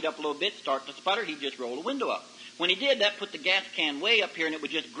 car'd heat up a little bit, start to sputter, he'd just roll the window up. When he did that, put the gas can way up here, and it would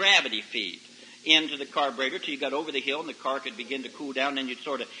just gravity feed into the carburetor till you got over the hill and the car could begin to cool down, and then you'd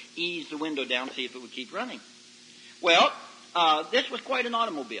sort of ease the window down, see if it would keep running. Well, this was quite an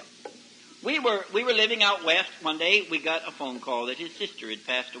automobile. We were living out west. One day we got a phone call that his sister had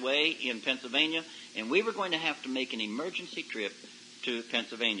passed away in Pennsylvania, and we were going to have to make an emergency trip to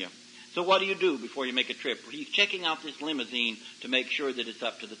Pennsylvania. So what do you do before you make a trip? He's checking out this limousine to make sure that it's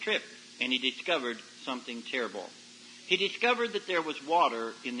up to the trip, and he discovered something terrible. He discovered that there was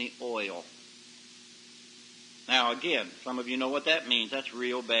water in the oil. Now, again, some of you know what that means. That's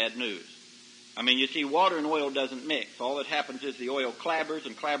real bad news. I mean, you see, water and oil doesn't mix. All that happens is the oil clabbers,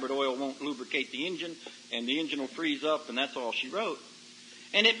 and clabbered oil won't lubricate the engine, and the engine will freeze up, and that's all she wrote.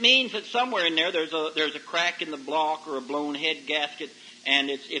 And it means that somewhere in there there's a crack in the block or a blown head gasket, and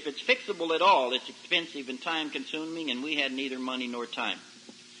if it's fixable at all, it's expensive and time-consuming, and we had neither money nor time.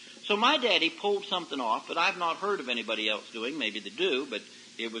 So my daddy pulled something off that I've not heard of anybody else doing. Maybe they do, but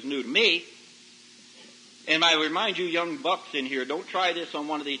it was new to me. And I remind you, young bucks in here, don't try this on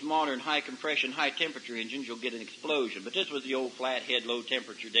one of these modern high-compression, high-temperature engines. You'll get an explosion. But this was the old flathead,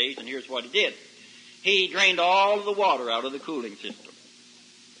 low-temperature days, and here's what he did. He drained all of the water out of the cooling system.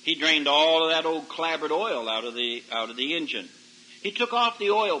 He drained all of that old clabbered oil out of the engine. He took off the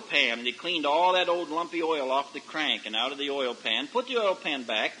oil pan, and he cleaned all that old lumpy oil off the crank and out of the oil pan, put the oil pan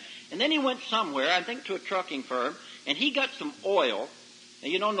back, and then he went somewhere, I think to a trucking firm, and he got some oil.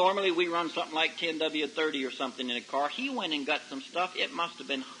 And normally we run something like 10W30 or something in a car. He went and got some stuff. It must have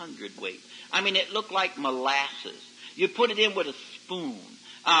been hundredweight. I mean, it looked like molasses. You put it in with a spoon,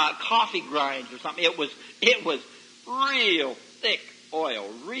 coffee grinds or something. It was real thick oil,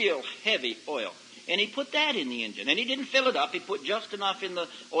 real heavy oil. And he put that in the engine. And he didn't fill it up. He put just enough in the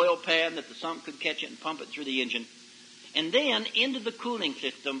oil pan that the sump could catch it and pump it through the engine. And then into the cooling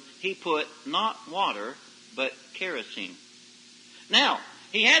system, he put not water, but kerosene. Now,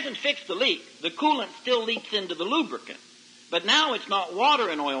 he hasn't fixed the leak. The coolant still leaks into the lubricant. But now it's not water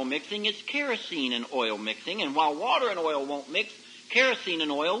and oil mixing, it's kerosene and oil mixing. And while water and oil won't mix, kerosene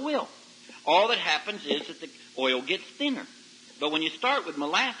and oil will. All that happens is that the oil gets thinner. But when you start with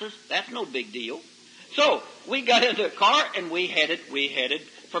molasses, that's no big deal. So we got into the car and we headed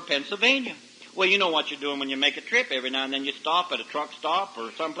for Pennsylvania. Well, you know what you're doing when you make a trip. Every now and then you stop at a truck stop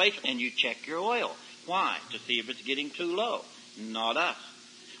or someplace and you check your oil. Why? To see if it's getting too low. Not us.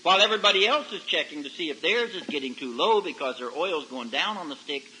 While everybody else is checking to see if theirs is getting too low because their oil's going down on the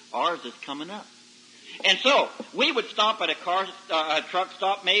stick, ours is coming up. And so we would stop at a truck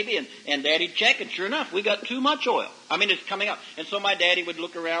stop maybe, and Daddy'd check, and sure enough, we got too much oil. I mean, it's coming up. And so my daddy would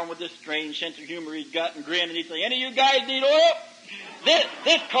look around with this strange sense of humor he's got and grin, and he'd say, "Any of you guys need oil?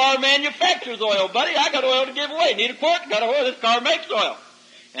 This car manufactures oil, buddy. I got oil to give away. Need a quart? Got oil. This car makes oil."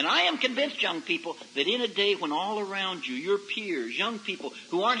 And I am convinced, young people, that in a day when all around you, your peers, young people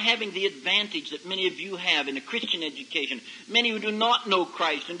who aren't having the advantage that many of you have in a Christian education, many who do not know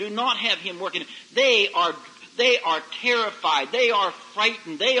Christ and do not have Him working, they are terrified. They are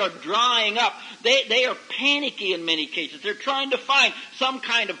frightened. They are drying up. They are panicky in many cases. They're trying to find some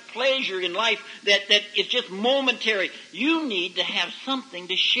kind of pleasure in life that is just momentary. You need to have something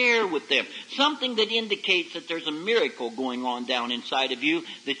to share with them. Something that indicates that there's a miracle going on down inside of you,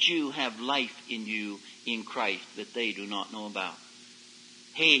 that you have life in you in Christ that they do not know about.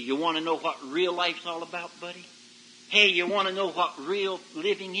 Hey, you want to know what real life's all about, buddy? Hey, you want to know what real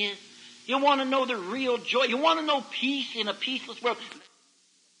living is? You want to know the real joy? You want to know peace in a peaceless world?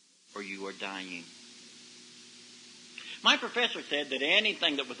 or you are dying. My professor said that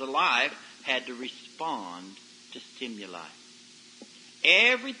anything that was alive had to respond to stimuli.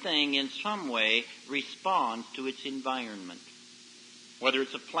 Everything in some way responds to its environment. Whether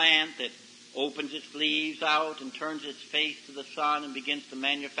it's a plant that opens its leaves out and turns its face to the sun and begins to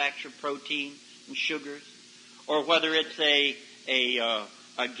manufacture protein and sugars, or whether it's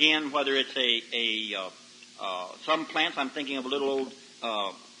some plants. I'm thinking of a little old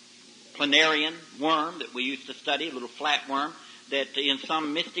planarian worm that we used to study, a little flatworm, that in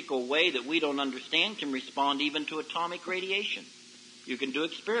some mystical way that we don't understand can respond even to atomic radiation. You can do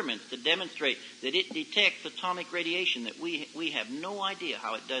experiments to demonstrate that it detects atomic radiation that we have no idea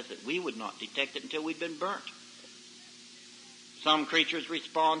how it does it. We would not detect it until we've been burnt. Some creatures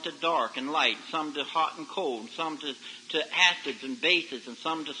respond to dark and light, some to hot and cold, some to acids and bases, and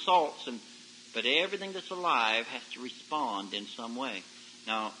some to salts. But everything that's alive has to respond in some way.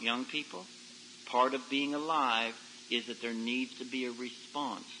 Now, young people, part of being alive is that there needs to be a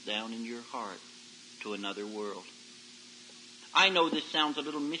response down in your heart to another world. I know this sounds a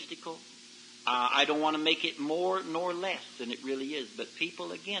little mystical. I don't want to make it more nor less than it really is. But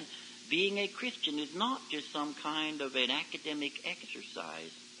people, again, being a Christian is not just some kind of an academic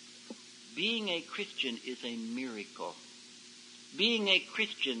exercise. Being a Christian is a miracle. Being a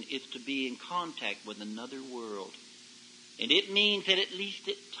Christian is to be in contact with another world. And it means that at least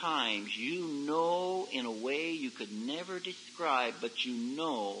at times you know in a way you could never describe, but you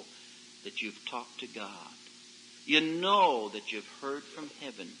know that you've talked to God. You know that you've heard from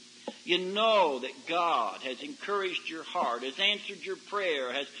heaven. You know that God has encouraged your heart, has answered your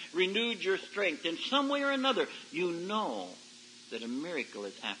prayer, has renewed your strength. In some way or another, you know that a miracle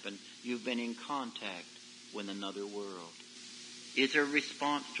has happened. You've been in contact with another world. Is there a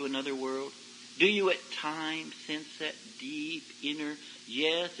response to another world? Do you at times sense that deep inner,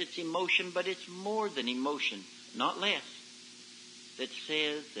 yes, it's emotion, but it's more than emotion, not less, that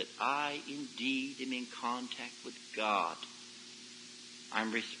says that I indeed am in contact with God.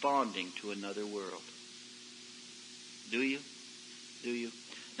 I'm responding to another world. Do you? Do you?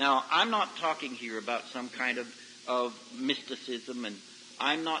 Now, I'm not talking here about some kind of mysticism, and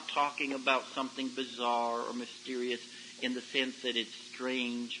I'm not talking about something bizarre or mysterious in the sense that it's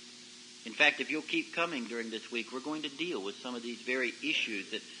strange. In fact, if you'll keep coming during this week, we're going to deal with some of these very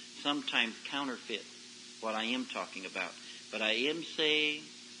issues that sometimes counterfeit what I am talking about. But I am saying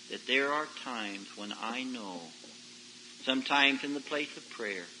that there are times when I know, sometimes in the place of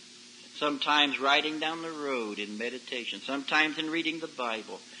prayer, sometimes riding down the road in meditation, sometimes in reading the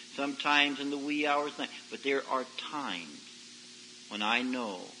Bible, sometimes in the wee hours of night, but there are times when I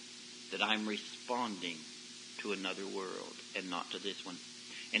know that I'm responding to another world and not to this one.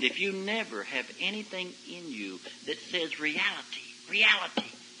 And if you never have anything in you that says reality,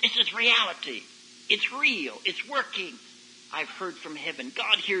 this is reality, it's real, it's working, I've heard from heaven,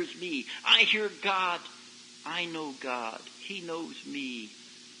 God hears me, I hear God, I know God, He knows me.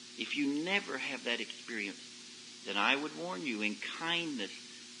 If you never have that experience, then I would warn you in kindness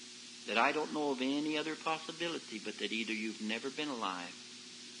that I don't know of any other possibility but that either you've never been alive,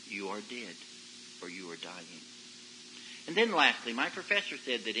 you are dead, or you are dying. And then lastly, my professor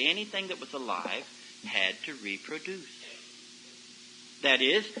said that anything that was alive had to reproduce. That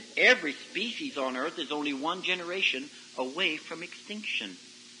is, every species on earth is only one generation away from extinction.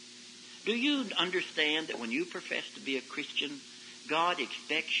 Do you understand that when you profess to be a Christian, God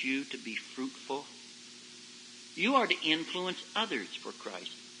expects you to be fruitful? You are to influence others for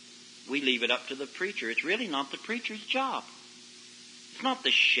Christ. We leave it up to the preacher. It's really not the preacher's job. It's not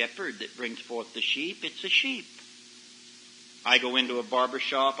the shepherd that brings forth the sheep. It's the sheep. I go into a barber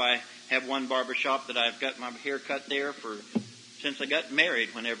shop. I have one barber shop that I've got my hair cut there since I got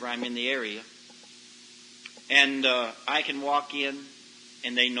married whenever I'm in the area. And I can walk in,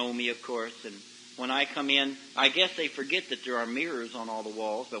 and they know me, of course. And when I come in, I guess they forget that there are mirrors on all the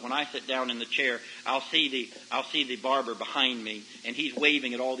walls. But when I sit down in the chair, I'll see the barber behind me, and he's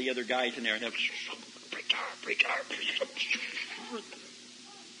waving at all the other guys in there. And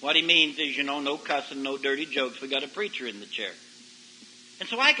what he means is, no cussing, no dirty jokes. We got a preacher in the chair. And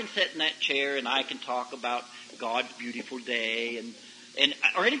so I can sit in that chair and I can talk about God's beautiful day and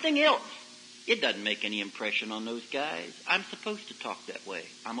or anything else. It doesn't make any impression on those guys. I'm supposed to talk that way.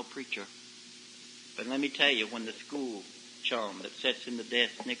 I'm a preacher. But let me tell you, when the school chum that sits in the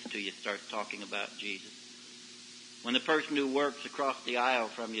desk next to you starts talking about Jesus, when the person who works across the aisle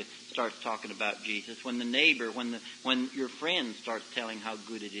from you starts talking about Jesus, when the neighbor, when your friend starts telling how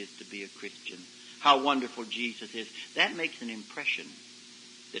good it is to be a Christian, how wonderful Jesus is, that makes an impression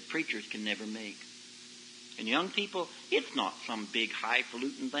that preachers can never make. And young people, it's not some big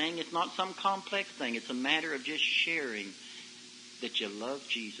highfalutin thing. It's not some complex thing. It's a matter of just sharing that you love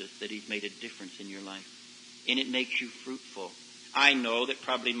Jesus, that He's made a difference in your life. And it makes you fruitful. I know that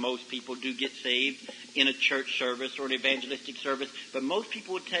probably most people do get saved in a church service or an evangelistic service, but most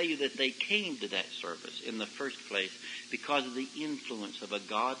people would tell you that they came to that service in the first place because of the influence of a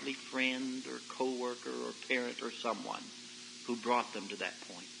godly friend or coworker or parent or someone who brought them to that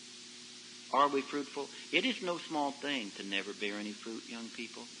point. Are we fruitful? It is no small thing to never bear any fruit, young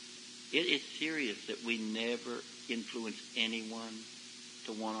people. It is serious that we never influence anyone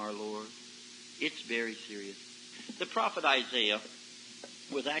to want our Lord. It's very serious. The prophet Isaiah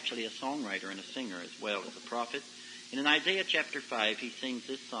was actually a songwriter and a singer as well as a prophet. And in Isaiah chapter 5, he sings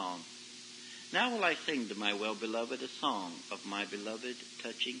this song. Now will I sing to my well-beloved a song of my beloved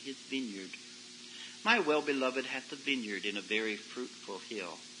touching his vineyard. My well-beloved hath a vineyard in a very fruitful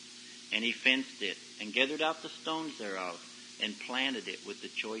hill. And he fenced it, and gathered out the stones thereof, and planted it with the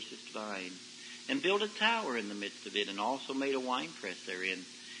choicest vine, and built a tower in the midst of it, and also made a winepress therein.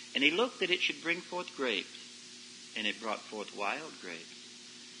 And he looked that it should bring forth grapes, and it brought forth wild grapes.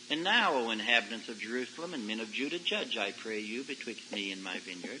 And now, O inhabitants of Jerusalem and men of Judah, judge, I pray you, betwixt me and my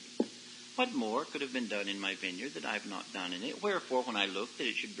vineyard. What more could have been done in my vineyard that I have not done in it? Wherefore, when I looked that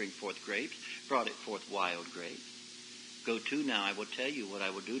it should bring forth grapes, brought it forth wild grapes. Go to now, I will tell you what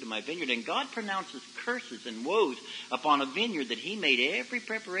I will do to my vineyard. And God pronounces curses and woes upon a vineyard that He made every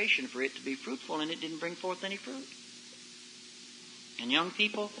preparation for it to be fruitful, and it didn't bring forth any fruit. And young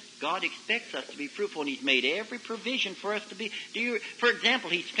people, God expects us to be fruitful, and He's made every provision for us to be. For example,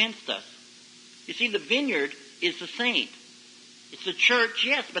 He's fenced us. You see, the vineyard is the saint. It's the church,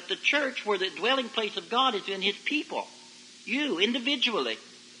 yes, but the church where the dwelling place of God is in His people. You, individually.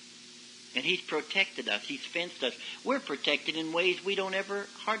 And He's protected us. He's fenced us. We're protected in ways we don't ever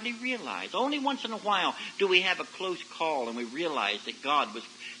hardly realize. Only once in a while do we have a close call and we realize that God was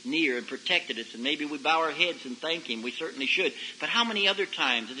near and protected us, and maybe we bow our heads and thank Him. We certainly should. But how many other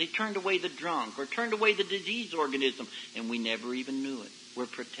times has He turned away the drunk or turned away the diseased organism and we never even knew it? We're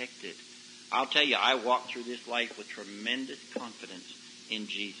protected. I'll tell you, I walk through this life with tremendous confidence in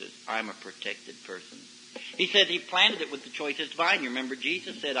Jesus. I'm a protected person. He said He planted it with the choicest vine. You remember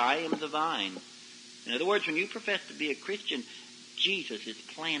Jesus said, I am the vine. In other words, when you profess to be a Christian, Jesus is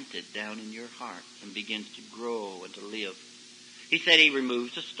planted down in your heart and begins to grow and to live. He said He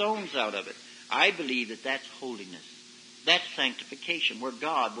removes the stones out of it. I believe that that's holiness. That's sanctification, where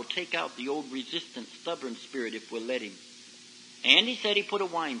God will take out the old resistant, stubborn spirit if we'll let Him. And He said He put a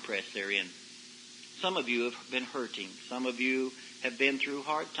winepress therein. Some of you have been hurting. Some of you have been through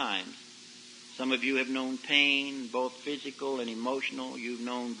hard times. Some of you have known pain, both physical and emotional. You've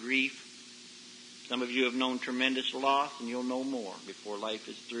known grief. Some of you have known tremendous loss, and you'll know more before life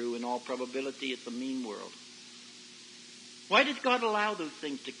is through. In all probability, it's a mean world. Why does God allow those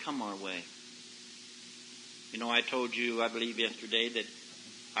things to come our way? You know, I told you, I believe yesterday, that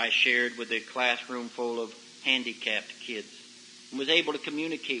I shared with a classroom full of handicapped kids and was able to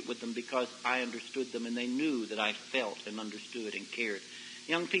communicate with them because I understood them and they knew that I felt and understood and cared.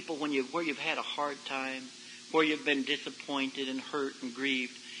 Young people, where you've had a hard time, where you've been disappointed and hurt and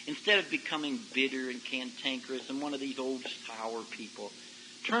grieved, instead of becoming bitter and cantankerous and one of these old sour people,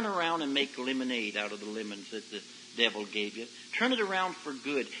 turn around and make lemonade out of the lemons that the devil gave you. Turn it around for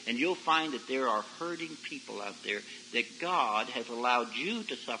good, and you'll find that there are hurting people out there that God has allowed you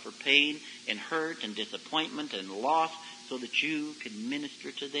to suffer pain and hurt and disappointment and loss so that you can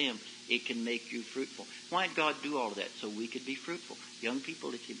minister to them. It can make you fruitful. Why did God do all of that? So we could be fruitful. Young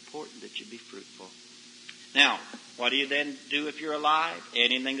people, it's important that you be fruitful. Now, what do you then do if you're alive?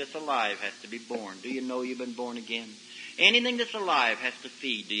 Anything that's alive has to be born. Do you know you've been born again? Anything that's alive has to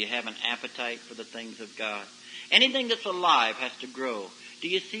feed. Do you have an appetite for the things of God? Anything that's alive has to grow. Do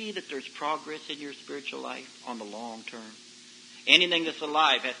you see that there's progress in your spiritual life on the long term? Anything that's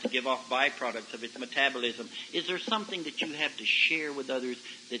alive has to give off byproducts of its metabolism. Is there something that you have to share with others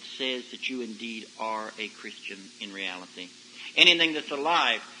that says that you indeed are a Christian in reality? Anything that's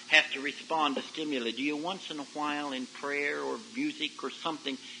alive has to respond to stimuli. Do you once in a while in prayer or music or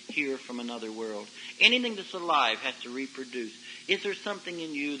something hear from another world? Anything that's alive has to reproduce. Is there something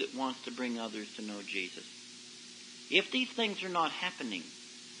in you that wants to bring others to know Jesus? If these things are not happening,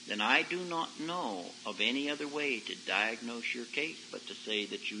 then I do not know of any other way to diagnose your case but to say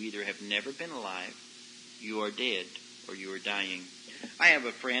that you either have never been alive, you are dead, or you are dying. I have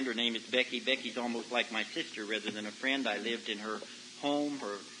a friend. Her name is Becky. Becky's almost like my sister rather than a friend. I lived in her home.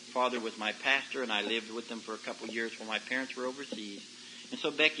 Her father was my pastor, and I lived with them for a couple of years while my parents were overseas. And so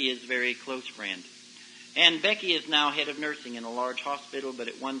Becky is a very close friend. And Becky is now head of nursing in a large hospital, but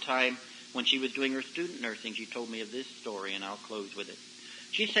at one time when she was doing her student nursing, she told me of this story, and I'll close with it.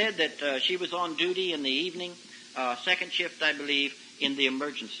 She said that she was on duty in the evening, second shift, I believe, in the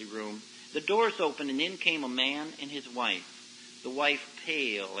emergency room. The doors opened, and in came a man and his wife, the wife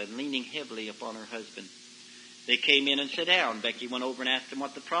pale and leaning heavily upon her husband. They came in and sat down. Becky went over and asked him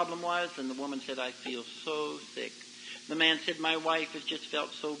what the problem was, and the woman said, "I feel so sick." The man said, "My wife has just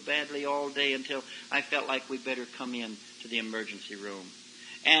felt so badly all day until I felt like we better come in to the emergency room."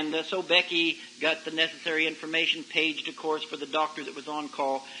 And so Becky got the necessary information, paged, of course, for the doctor that was on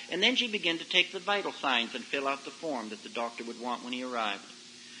call, and then she began to take the vital signs and fill out the form that the doctor would want when he arrived.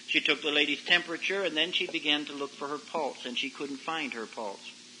 She took the lady's temperature, and then she began to look for her pulse, and she couldn't find her pulse.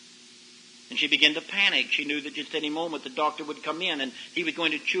 And she began to panic. She knew that just any moment the doctor would come in, and he was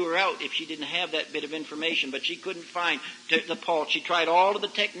going to chew her out if she didn't have that bit of information, but she couldn't find the pulse. She tried all of the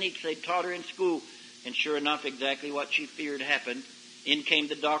techniques they'd taught her in school, and sure enough, exactly what she feared happened. In came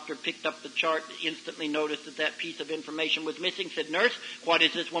the doctor, picked up the chart, instantly noticed that that piece of information was missing, said, "Nurse, what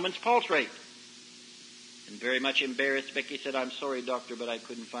is this woman's pulse rate?" And very much embarrassed, Becky said, "I'm sorry, doctor, but I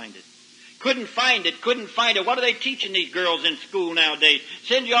couldn't find it." Couldn't find it. What are they teaching these girls in school nowadays?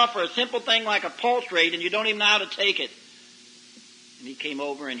 Send you off for a simple thing like a pulse rate, and you don't even know how to take it. And he came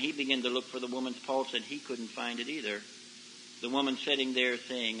over, and he began to look for the woman's pulse, and he couldn't find it either. The woman sitting there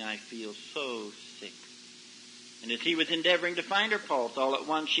saying, "I feel so sick." And as he was endeavoring to find her pulse, all at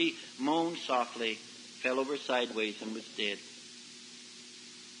once she moaned softly, fell over sideways, and was dead.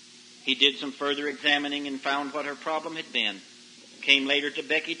 He did some further examining and found what her problem had been. Came later to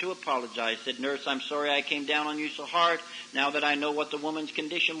Becky to apologize. Said, "Nurse, I'm sorry I came down on you so hard. Now that I know what the woman's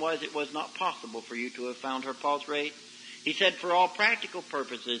condition was, it was not possible for you to have found her pulse rate." He said, for all practical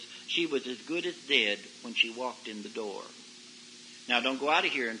purposes, she was as good as dead when she walked in the door. Now, don't go out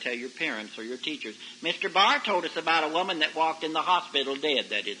of here and tell your parents or your teachers, "Mr. Barr told us about a woman that walked in the hospital dead."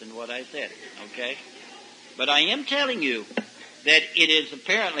 That isn't what I said, okay? But I am telling you that it is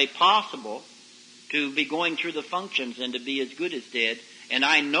apparently possible to be going through the functions and to be as good as dead. And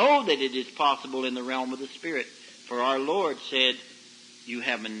I know that it is possible in the realm of the Spirit. For our Lord said, "You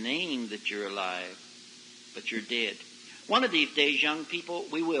have a name that you're alive, but you're dead." One of these days, young people,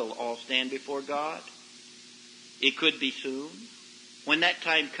 we will all stand before God. It could be soon. When that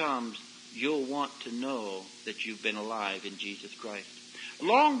time comes, you'll want to know that you've been alive in Jesus Christ.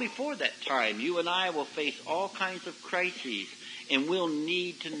 Long before that time, you and I will face all kinds of crises, and we'll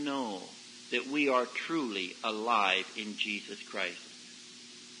need to know that we are truly alive in Jesus Christ.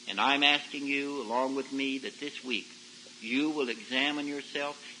 And I'm asking you, along with me, that this week you will examine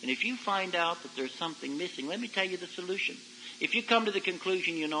yourself, and if you find out that there's something missing, let me tell you the solution. If you come to the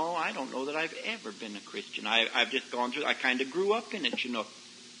conclusion, I don't know that I've ever been a Christian. I've just gone through, I kind of grew up in it,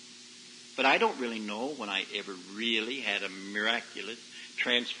 But I don't really know when I ever really had a miraculous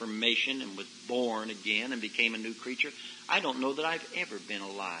transformation and was born again and became a new creature. I don't know that I've ever been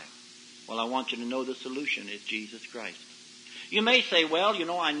alive. Well, I want you to know the solution is Jesus Christ. You may say, "Well,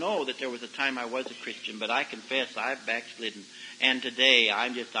 I know that there was a time I was a Christian, but I confess I've backslidden. And today I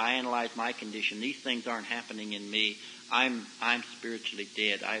analyze my condition. These things aren't happening in me. I'm spiritually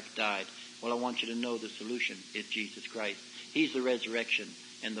dead. I've died." Well, I want you to know the solution is Jesus Christ. He's the resurrection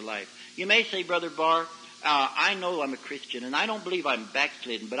and the life. You may say, "Brother Barr, I know I'm a Christian, and I don't believe I'm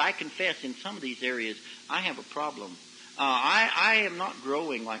backslidden, but I confess in some of these areas I have a problem. I am not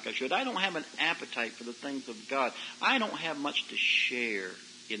growing like I should. I don't have an appetite for the things of God. I don't have much to share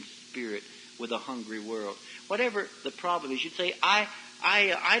in spirit with a hungry world." Whatever the problem is, you'd say, I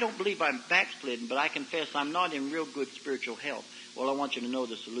don't believe I'm backslidden, but I confess I'm not in real good spiritual health. Well, I want you to know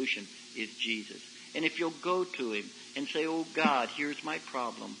the solution is Jesus. And if you'll go to him and say, "Oh God, here's my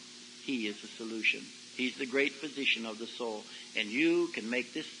problem," he is the solution. He's the great physician of the soul. And you can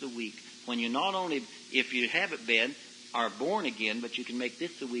make this the week when you not only, if you haven't been, are born again, but you can make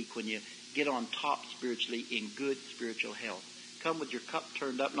this the week when you get on top spiritually in good spiritual health. Come with your cup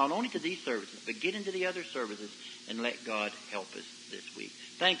turned up, not only to these services, but get into the other services and let God help us this week.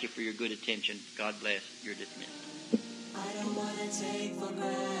 Thank you for your good attention. God bless. You're dismissed. I don't want to take for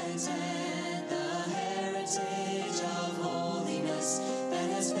granted the heritage of holiness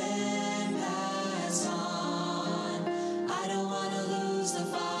that has been passed on. I don't want to lose the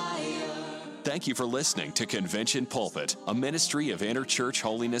fire. Thank you for listening to Convention Pulpit, a ministry of Interchurch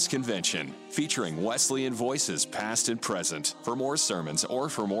Holiness Convention, featuring Wesleyan voices past and present. For more sermons or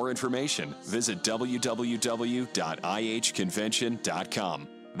for more information, visit www.ihconvention.com.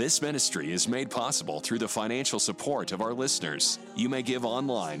 This ministry is made possible through the financial support of our listeners. You may give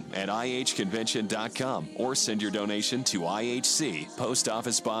online at ihconvention.com or send your donation to IHC, Post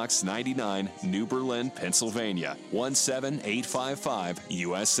Office Box 99, New Berlin, Pennsylvania, 17855,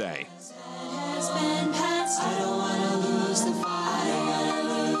 USA. has been passed. I don't wanna